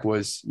Shaq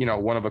was,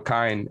 one of a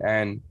kind.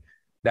 And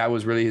that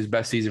was really his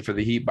best season for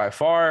the Heat by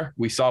far.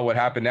 We saw what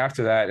happened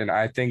after that. And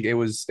I think it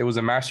was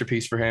a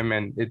masterpiece for him.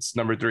 And it's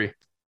number 3.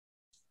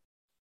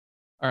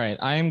 All right.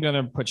 I am going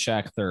to put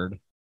Shaq third.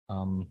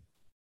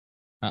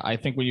 I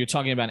think when you're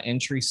talking about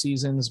entry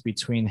seasons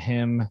between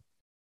him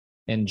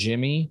and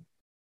Jimmy,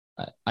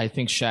 I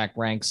think Shaq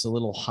ranks a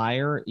little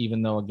higher,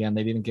 even though, again,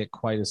 they didn't get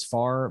quite as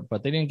far,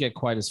 but they didn't get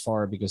quite as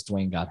far because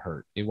Dwayne got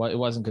hurt. It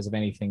wasn't because of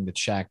anything that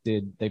Shaq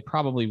did. They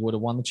probably would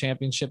have won the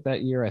championship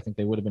that year. I think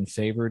they would have been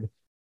favored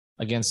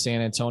against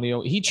San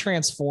Antonio. He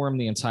transformed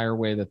the entire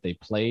way that they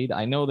played.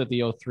 I know that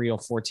the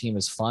 03-04 team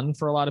is fun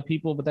for a lot of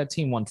people, but that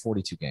team won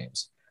 42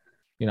 games.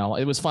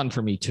 It was fun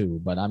for me too,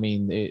 but I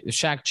mean,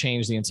 Shaq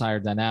changed the entire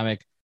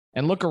dynamic.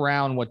 And look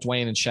around what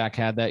Dwayne and Shaq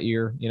had that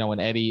year, and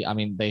Eddie. I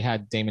mean, they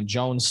had Damon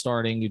Jones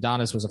starting.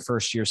 Udonis was a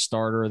first-year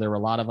starter. There were a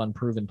lot of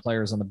unproven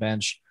players on the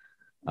bench.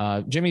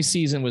 Jimmy's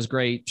season was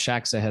great.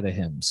 Shaq's ahead of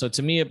him. So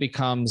to me, it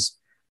becomes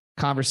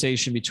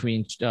conversation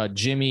between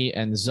Jimmy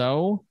and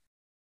Zoe.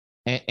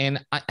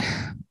 And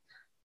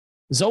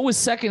Zoe was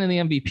second in the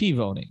MVP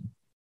voting.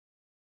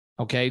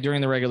 okay,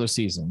 during the regular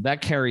seaon.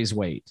 That carries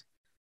weight.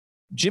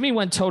 Jimmy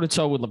went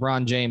toe-to-toe with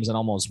LeBron James and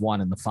almost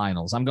won in the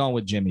finals. I'm going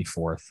with Jimmy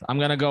fourth. I'm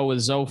going to go with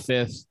Zoe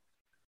fifth,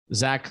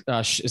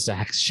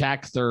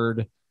 Shaq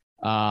third.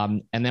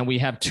 And then we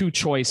have two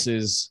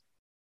choices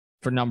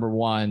for number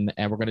one,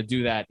 and we're going to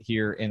do that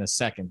here in a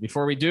second.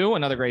 Before we do,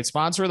 another great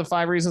sponsor of the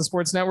 5 Reasons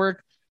Sports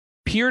Network,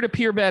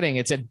 peer-to-peer betting.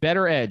 It's at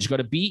Better Edge. Go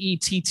to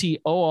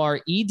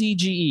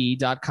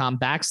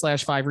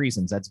BETTOREDGE.com/5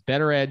 reasons. That's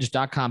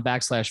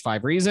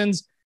betteredge.com/5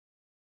 reasons.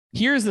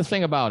 Here's the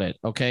thing about it,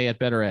 okay, at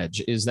Better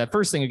Edge is that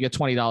first thing, you get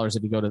 $20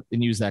 if you go to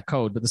and use that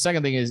code. But the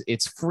second thing is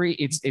it's free.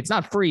 It's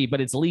not free,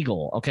 but it's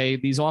legal, okay?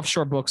 These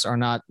offshore books are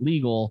not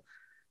legal.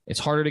 It's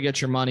harder to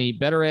get your money.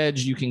 Better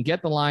Edge, you can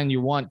get the line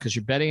you want because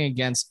you're betting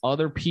against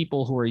other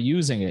people who are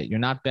using it. You're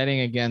not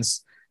betting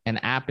against an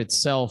app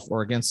itself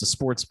or against a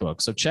sports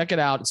book. So check it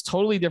out. It's a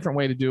totally different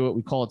way to do it.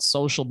 We call it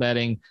social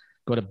betting.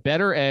 Go to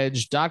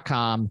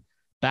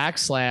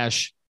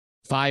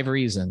betteredge.com/5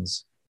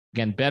 reasons.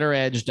 Again,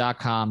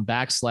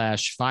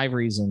 betteredge.com/5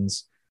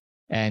 reasons,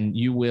 and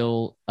you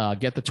will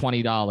get the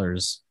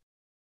 $20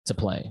 to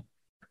play.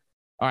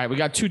 All right, we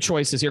got two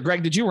choices here.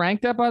 Greg, did you rank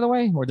that, by the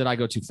way, or did I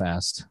go too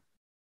fast?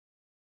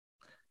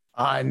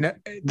 No,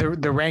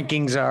 the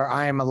rankings are.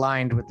 I am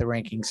aligned with the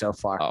rankings so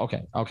far.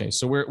 Okay.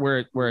 So we're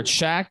at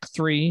Shaq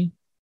 3,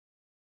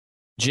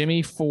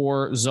 Jimmy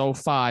 4, Zoe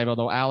 5.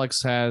 Although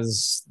Alex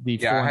has the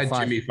 4 I and had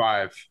 5. Jimmy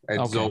 5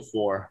 and Zoe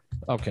 4.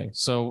 Okay,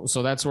 so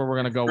that's where we're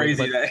gonna go.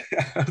 Crazy with. That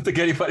I don't think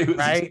anybody was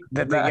right.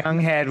 That the young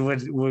head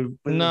would. No,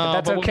 but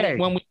that's okay.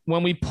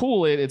 When we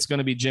pool it, it's going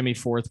to be Jimmy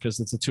fourth because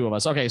it's the two of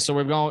us. Okay, so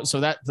we're going. So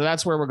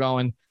that's where we're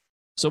going.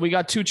 So we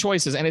got two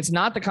choices, and it's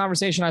not the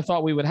conversation I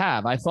thought we would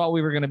have. I thought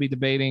we were going to be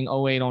debating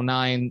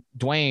 08-09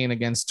 Dwayne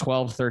against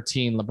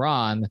 12-13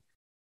 LeBron,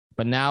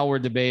 but now we're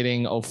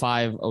debating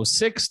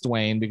 05-06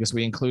 Dwayne because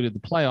we included the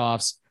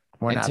playoffs.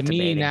 We're and not to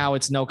debating. me now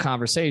it's no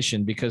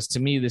conversation because to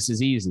me this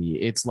is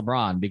easy. It's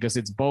LeBron because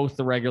it's both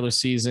the regular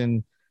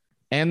season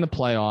and the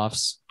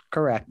playoffs.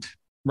 Correct.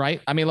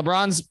 Right. I mean,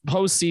 LeBron's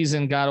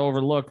postseason got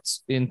overlooked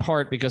in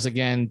part because,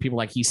 again, people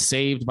like he's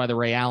saved by the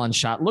Ray Allen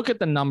shot. Look at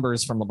the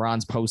numbers from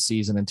LeBron's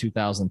postseason in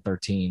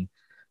 2013.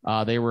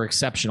 They were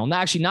exceptional. Now,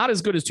 actually, not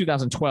as good as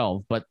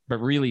 2012, but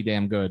really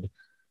damn good.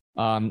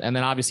 And then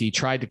obviously he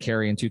tried to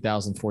carry in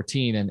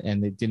 2014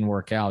 and it didn't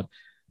work out.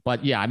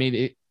 But yeah, I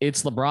mean,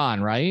 it's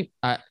LeBron, right?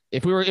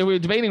 If we were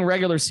debating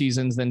regular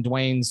seasons, then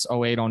Dwayne's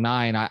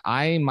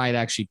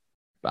 08-09,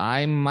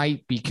 I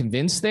might be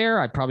convinced there.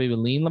 I probably would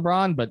lean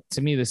LeBron, but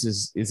to me, this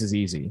is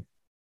easy.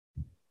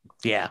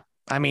 Yeah.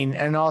 I mean,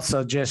 and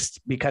also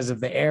just because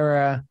of the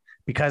era,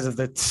 because of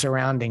the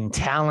surrounding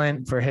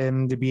talent for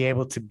him to be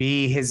able to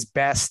be his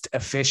best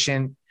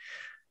efficient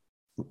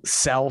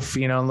self,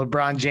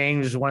 LeBron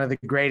James is one of the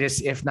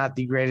greatest, if not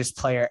the greatest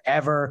player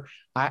ever.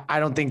 I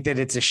don't think that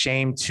it's a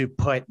shame to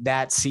put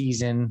that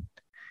season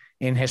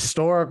in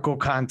historical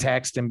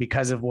context and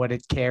because of what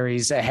it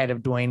carries ahead of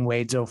Dwayne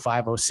Wade's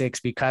 05-06,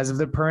 because of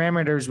the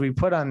parameters we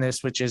put on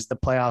this, which is the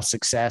playoff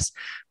success,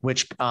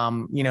 which,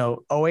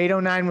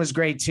 08-09 was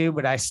great too,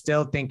 but I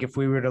still think if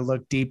we were to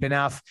look deep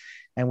enough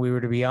and we were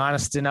to be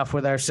honest enough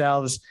with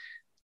ourselves,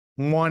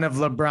 one of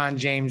LeBron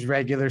James'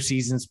 regular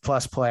seasons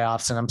plus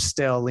playoffs, and I'm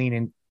still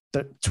leaning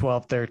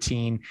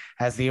 12-13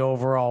 as the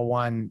overall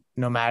one,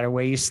 no matter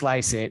where you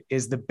slice it,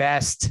 is the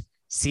best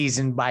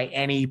season by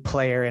any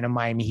player in a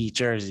Miami Heat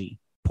jersey,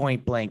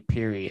 point blank,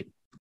 period.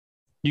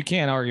 You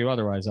can't argue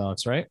otherwise,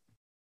 Alex, right?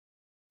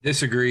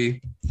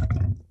 Disagree.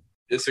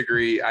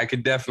 I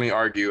could definitely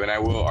argue, and I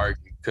will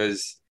argue,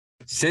 because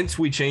since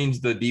we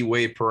changed the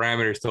D-Wade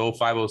parameters to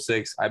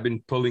 05-06, I've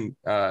been pulling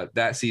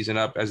that season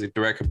up as a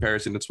direct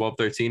comparison to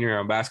 12-13 here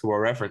on Basketball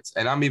Reference.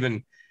 And I'm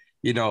even,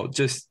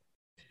 just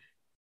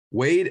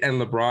Wade and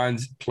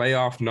LeBron's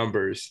playoff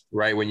numbers,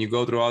 right? When you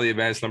go through all the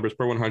advanced numbers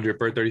per 100,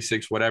 per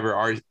 36, whatever,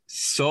 are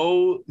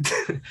so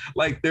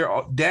like they're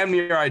damn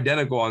near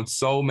identical on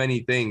so many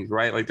things,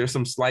 right? Like there's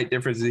some slight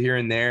differences here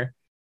and there,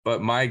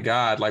 but my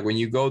God, like when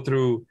you go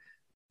through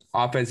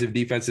offensive,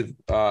 defensive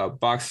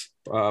box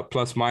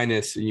plus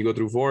minus, and you go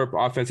through VORP,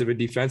 offensive and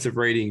defensive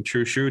rating,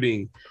 true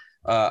shooting,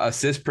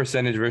 assist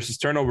percentage versus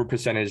turnover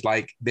percentage,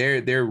 like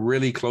they're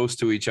really close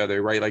to each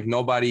other, right? Like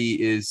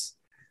nobody is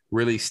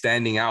really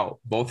standing out.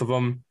 Both of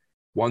them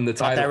won the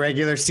title. That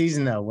regular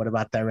season, though. What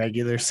about that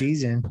regular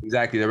season?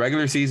 Exactly. The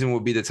regular season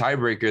would be the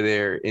tiebreaker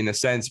there in a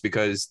sense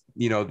because,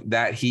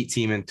 that Heat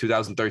team in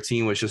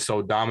 2013 was just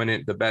so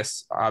dominant. The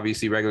best,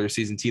 obviously, regular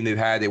season team they've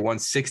had. They won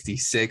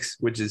 66,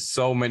 which is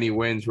so many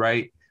wins,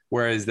 right?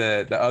 Whereas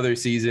the other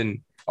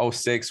season,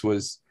 06,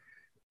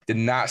 did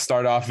not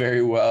start off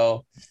very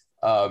well.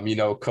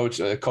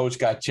 Coach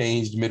got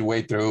changed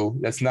midway through.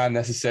 That's not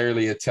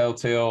necessarily a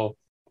telltale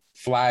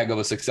flag of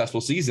a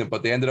successful season,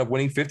 but they ended up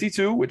winning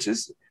 52, which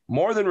is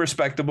more than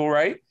respectable,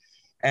 right?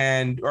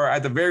 Or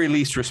at the very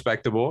least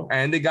respectable.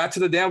 And they got to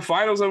the damn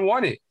finals and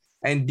won it.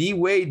 And D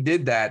Wade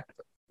did that,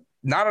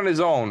 not on his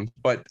own,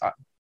 but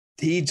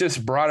he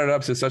just brought it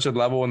up to such a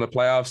level in the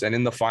playoffs and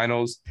in the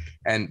finals.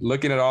 And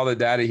looking at all the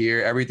data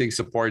here, everything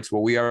supports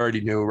what we already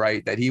knew,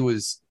 right? That he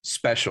was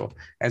special.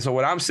 And so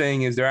what I'm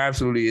saying is there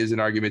absolutely is an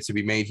argument to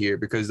be made here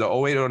because the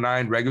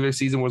 08-09 regular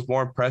season was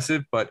more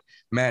impressive. But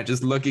man,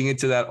 just looking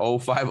into that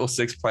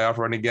 05-06 playoff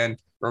run again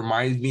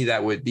reminds me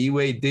that what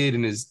D-Wade did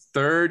in his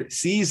third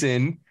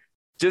season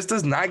just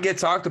does not get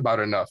talked about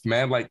enough,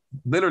 man. Like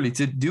literally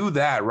to do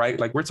that, right?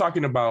 Like we're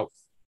talking about.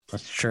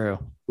 That's true.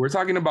 We're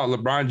talking about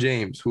LeBron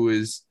James, who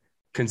is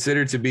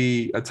considered to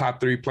be a top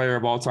 3 player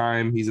of all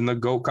time. He's in the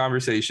GOAT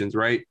conversations,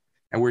 right?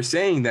 And we're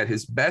saying that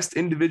his best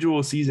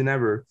individual season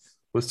ever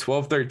was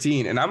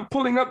 12-13. And I'm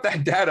pulling up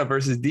that data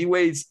versus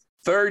D-Wade's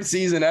third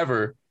season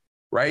ever,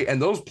 right?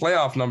 And those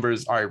playoff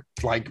numbers are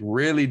like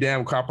really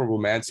damn comparable,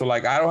 man. So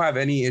like, I don't have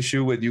any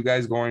issue with you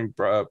guys going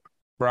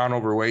Brown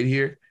over Wade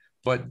here,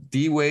 but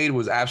D-Wade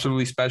was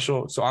absolutely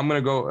special. So I'm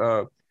going to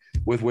go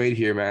with Wade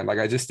here, man. Like,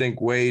 I just think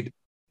Wade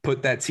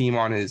put that team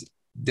on his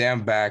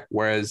damn back,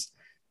 whereas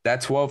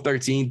that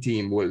 12-13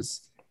 team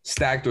was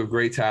stacked with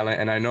great talent.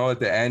 And I know at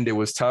the end it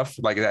was tough,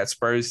 like that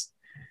Spurs,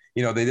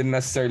 they didn't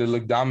necessarily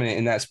look dominant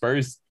in that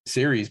Spurs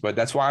series, but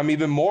that's why I'm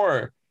even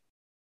more,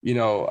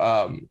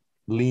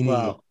 leaning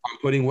on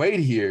putting Wade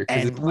here.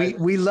 And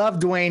we love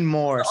Dwayne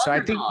more. So I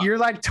think you're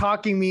like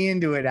talking me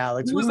into it,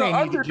 Alex. He was the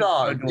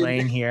underdog.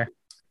 Dwayne here.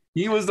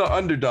 He was the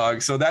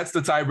underdog. So that's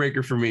the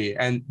tiebreaker for me.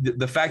 And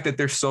the fact that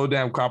they're so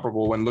damn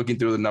comparable when looking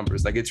through the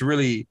numbers, like it's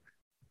really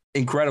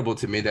incredible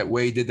to me that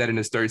Wade did that in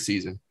his third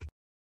season.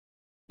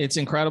 It's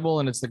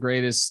incredible, and it's the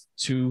greatest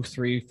 2,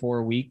 3,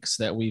 4 weeks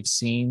that we've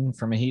seen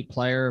from a Heat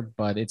player,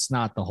 but it's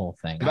not the whole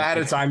thing. If I had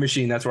a time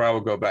machine, that's where I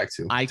would go back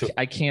to. I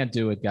can't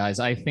do it, guys.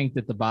 I think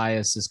that the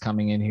bias is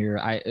coming in here.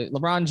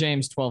 LeBron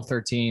James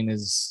 12-13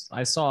 is,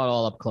 I saw it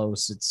all up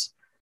close.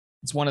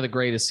 It's one of the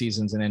greatest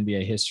seasons in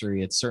NBA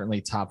history. It's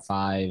certainly top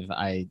 5.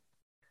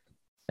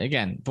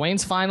 Again,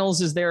 Dwayne's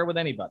finals is there with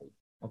anybody,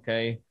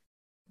 okay?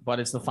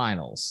 But it's the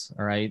finals,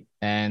 all right?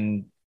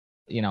 And,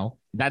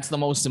 that's the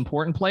most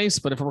important place.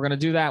 But if we're going to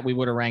do that, we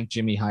would have ranked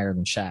Jimmy higher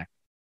than Shaq.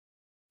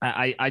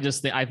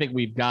 I think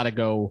we've got to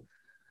go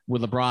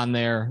with LeBron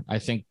there. I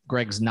think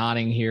Greg's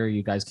nodding here.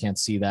 You guys can't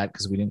see that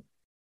because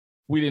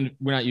we're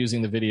not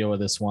using the video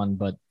of this one,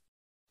 but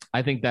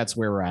I think that's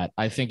where we're at.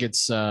 I think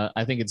it's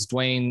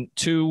Dwayne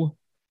 2.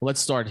 Let's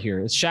start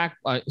here. It's Shaq.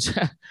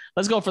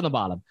 Let's go from the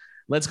bottom.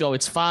 Let's go.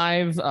 It's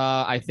 5.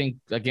 I think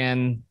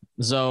again,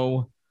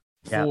 Zoe.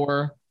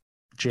 4,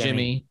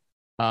 Jimmy.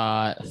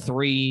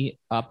 3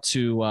 up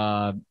to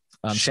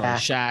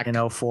Shaq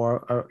in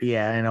 04.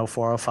 In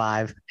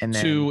 04-05. And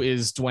then 2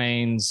 is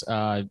Dwayne's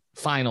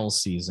final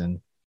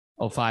season,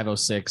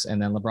 05-06.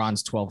 And then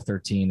LeBron's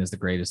 12-13 is the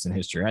greatest in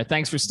history. All right.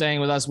 Thanks for staying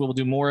with us. We'll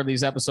do more of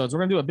these episodes. We're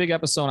going to do a big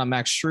episode on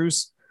Max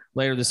Strus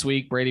later this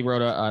week. Brady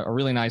wrote a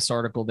really nice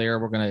article there.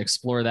 We're going to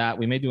explore that.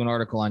 We may do an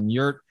article on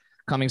Yurt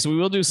coming. So we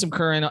will do some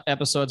current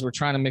episodes. We're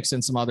trying to mix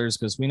in some others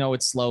because we know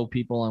it's slow,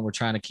 people, and we're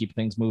trying to keep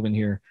things moving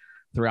here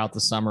throughout the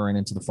summer and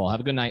into the fall.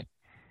 Have a good night.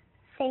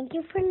 Thank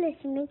you for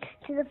listening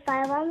to the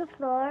 5 on the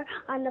Floor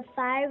on the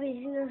 5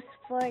 Regional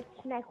Sports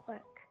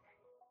Network.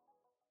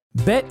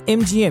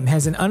 BetMGM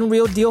has an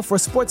unreal deal for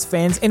sports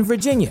fans in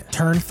Virginia.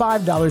 Turn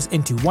 $5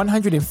 into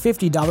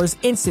 $150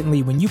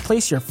 instantly when you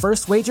place your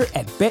first wager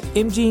at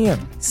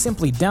BetMGM.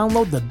 Simply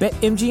download the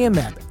BetMGM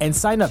app and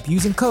sign up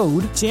using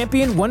code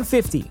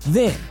Champion150.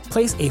 Then,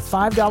 place a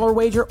 $5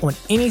 wager on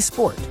any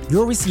sport.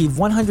 You'll receive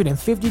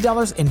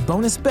 $150 in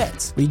bonus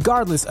bets,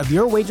 regardless of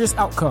your wager's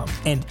outcome.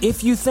 And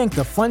if you think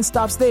the fun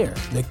stops there,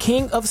 the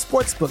King of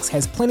Sportsbooks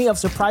has plenty of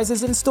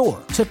surprises in store.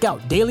 Check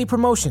out daily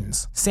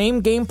promotions,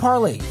 same-game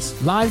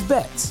parlays, live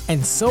bets,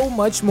 and so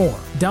much more.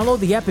 Download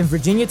the app in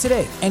Virginia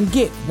today and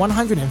get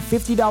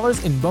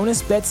 $150 in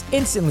bonus bets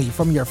instantly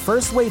from your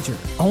first wager.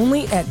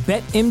 Only at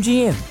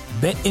BetMGM.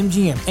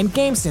 BetMGM and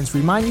GameSense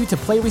remind you to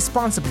play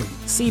responsibly.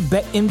 See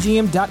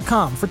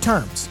BetMGM.com for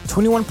terms.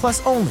 21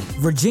 plus only.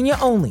 Virginia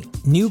only.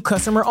 New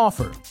customer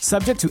offer.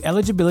 Subject to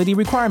eligibility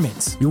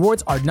requirements.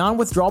 Rewards are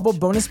non-withdrawable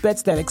bonus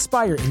bets that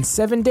expire in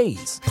 7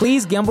 days.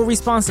 Please gamble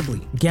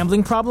responsibly.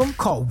 Gambling problem?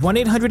 Call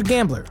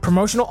 1-800-GAMBLER.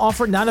 Promotional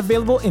offer not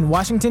available in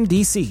Washington,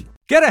 D.C.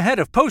 Get ahead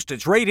of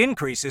postage rate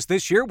increases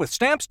this year with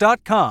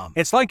Stamps.com.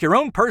 It's like your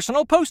own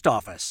personal post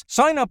office.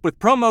 Sign up with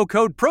promo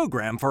code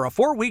PROGRAM for a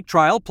 4-week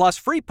trial plus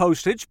free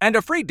postage and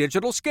a free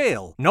digital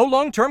scale. No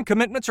long-term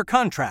commitments or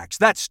contracts.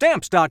 That's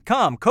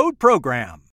Stamps.com, code PROGRAM.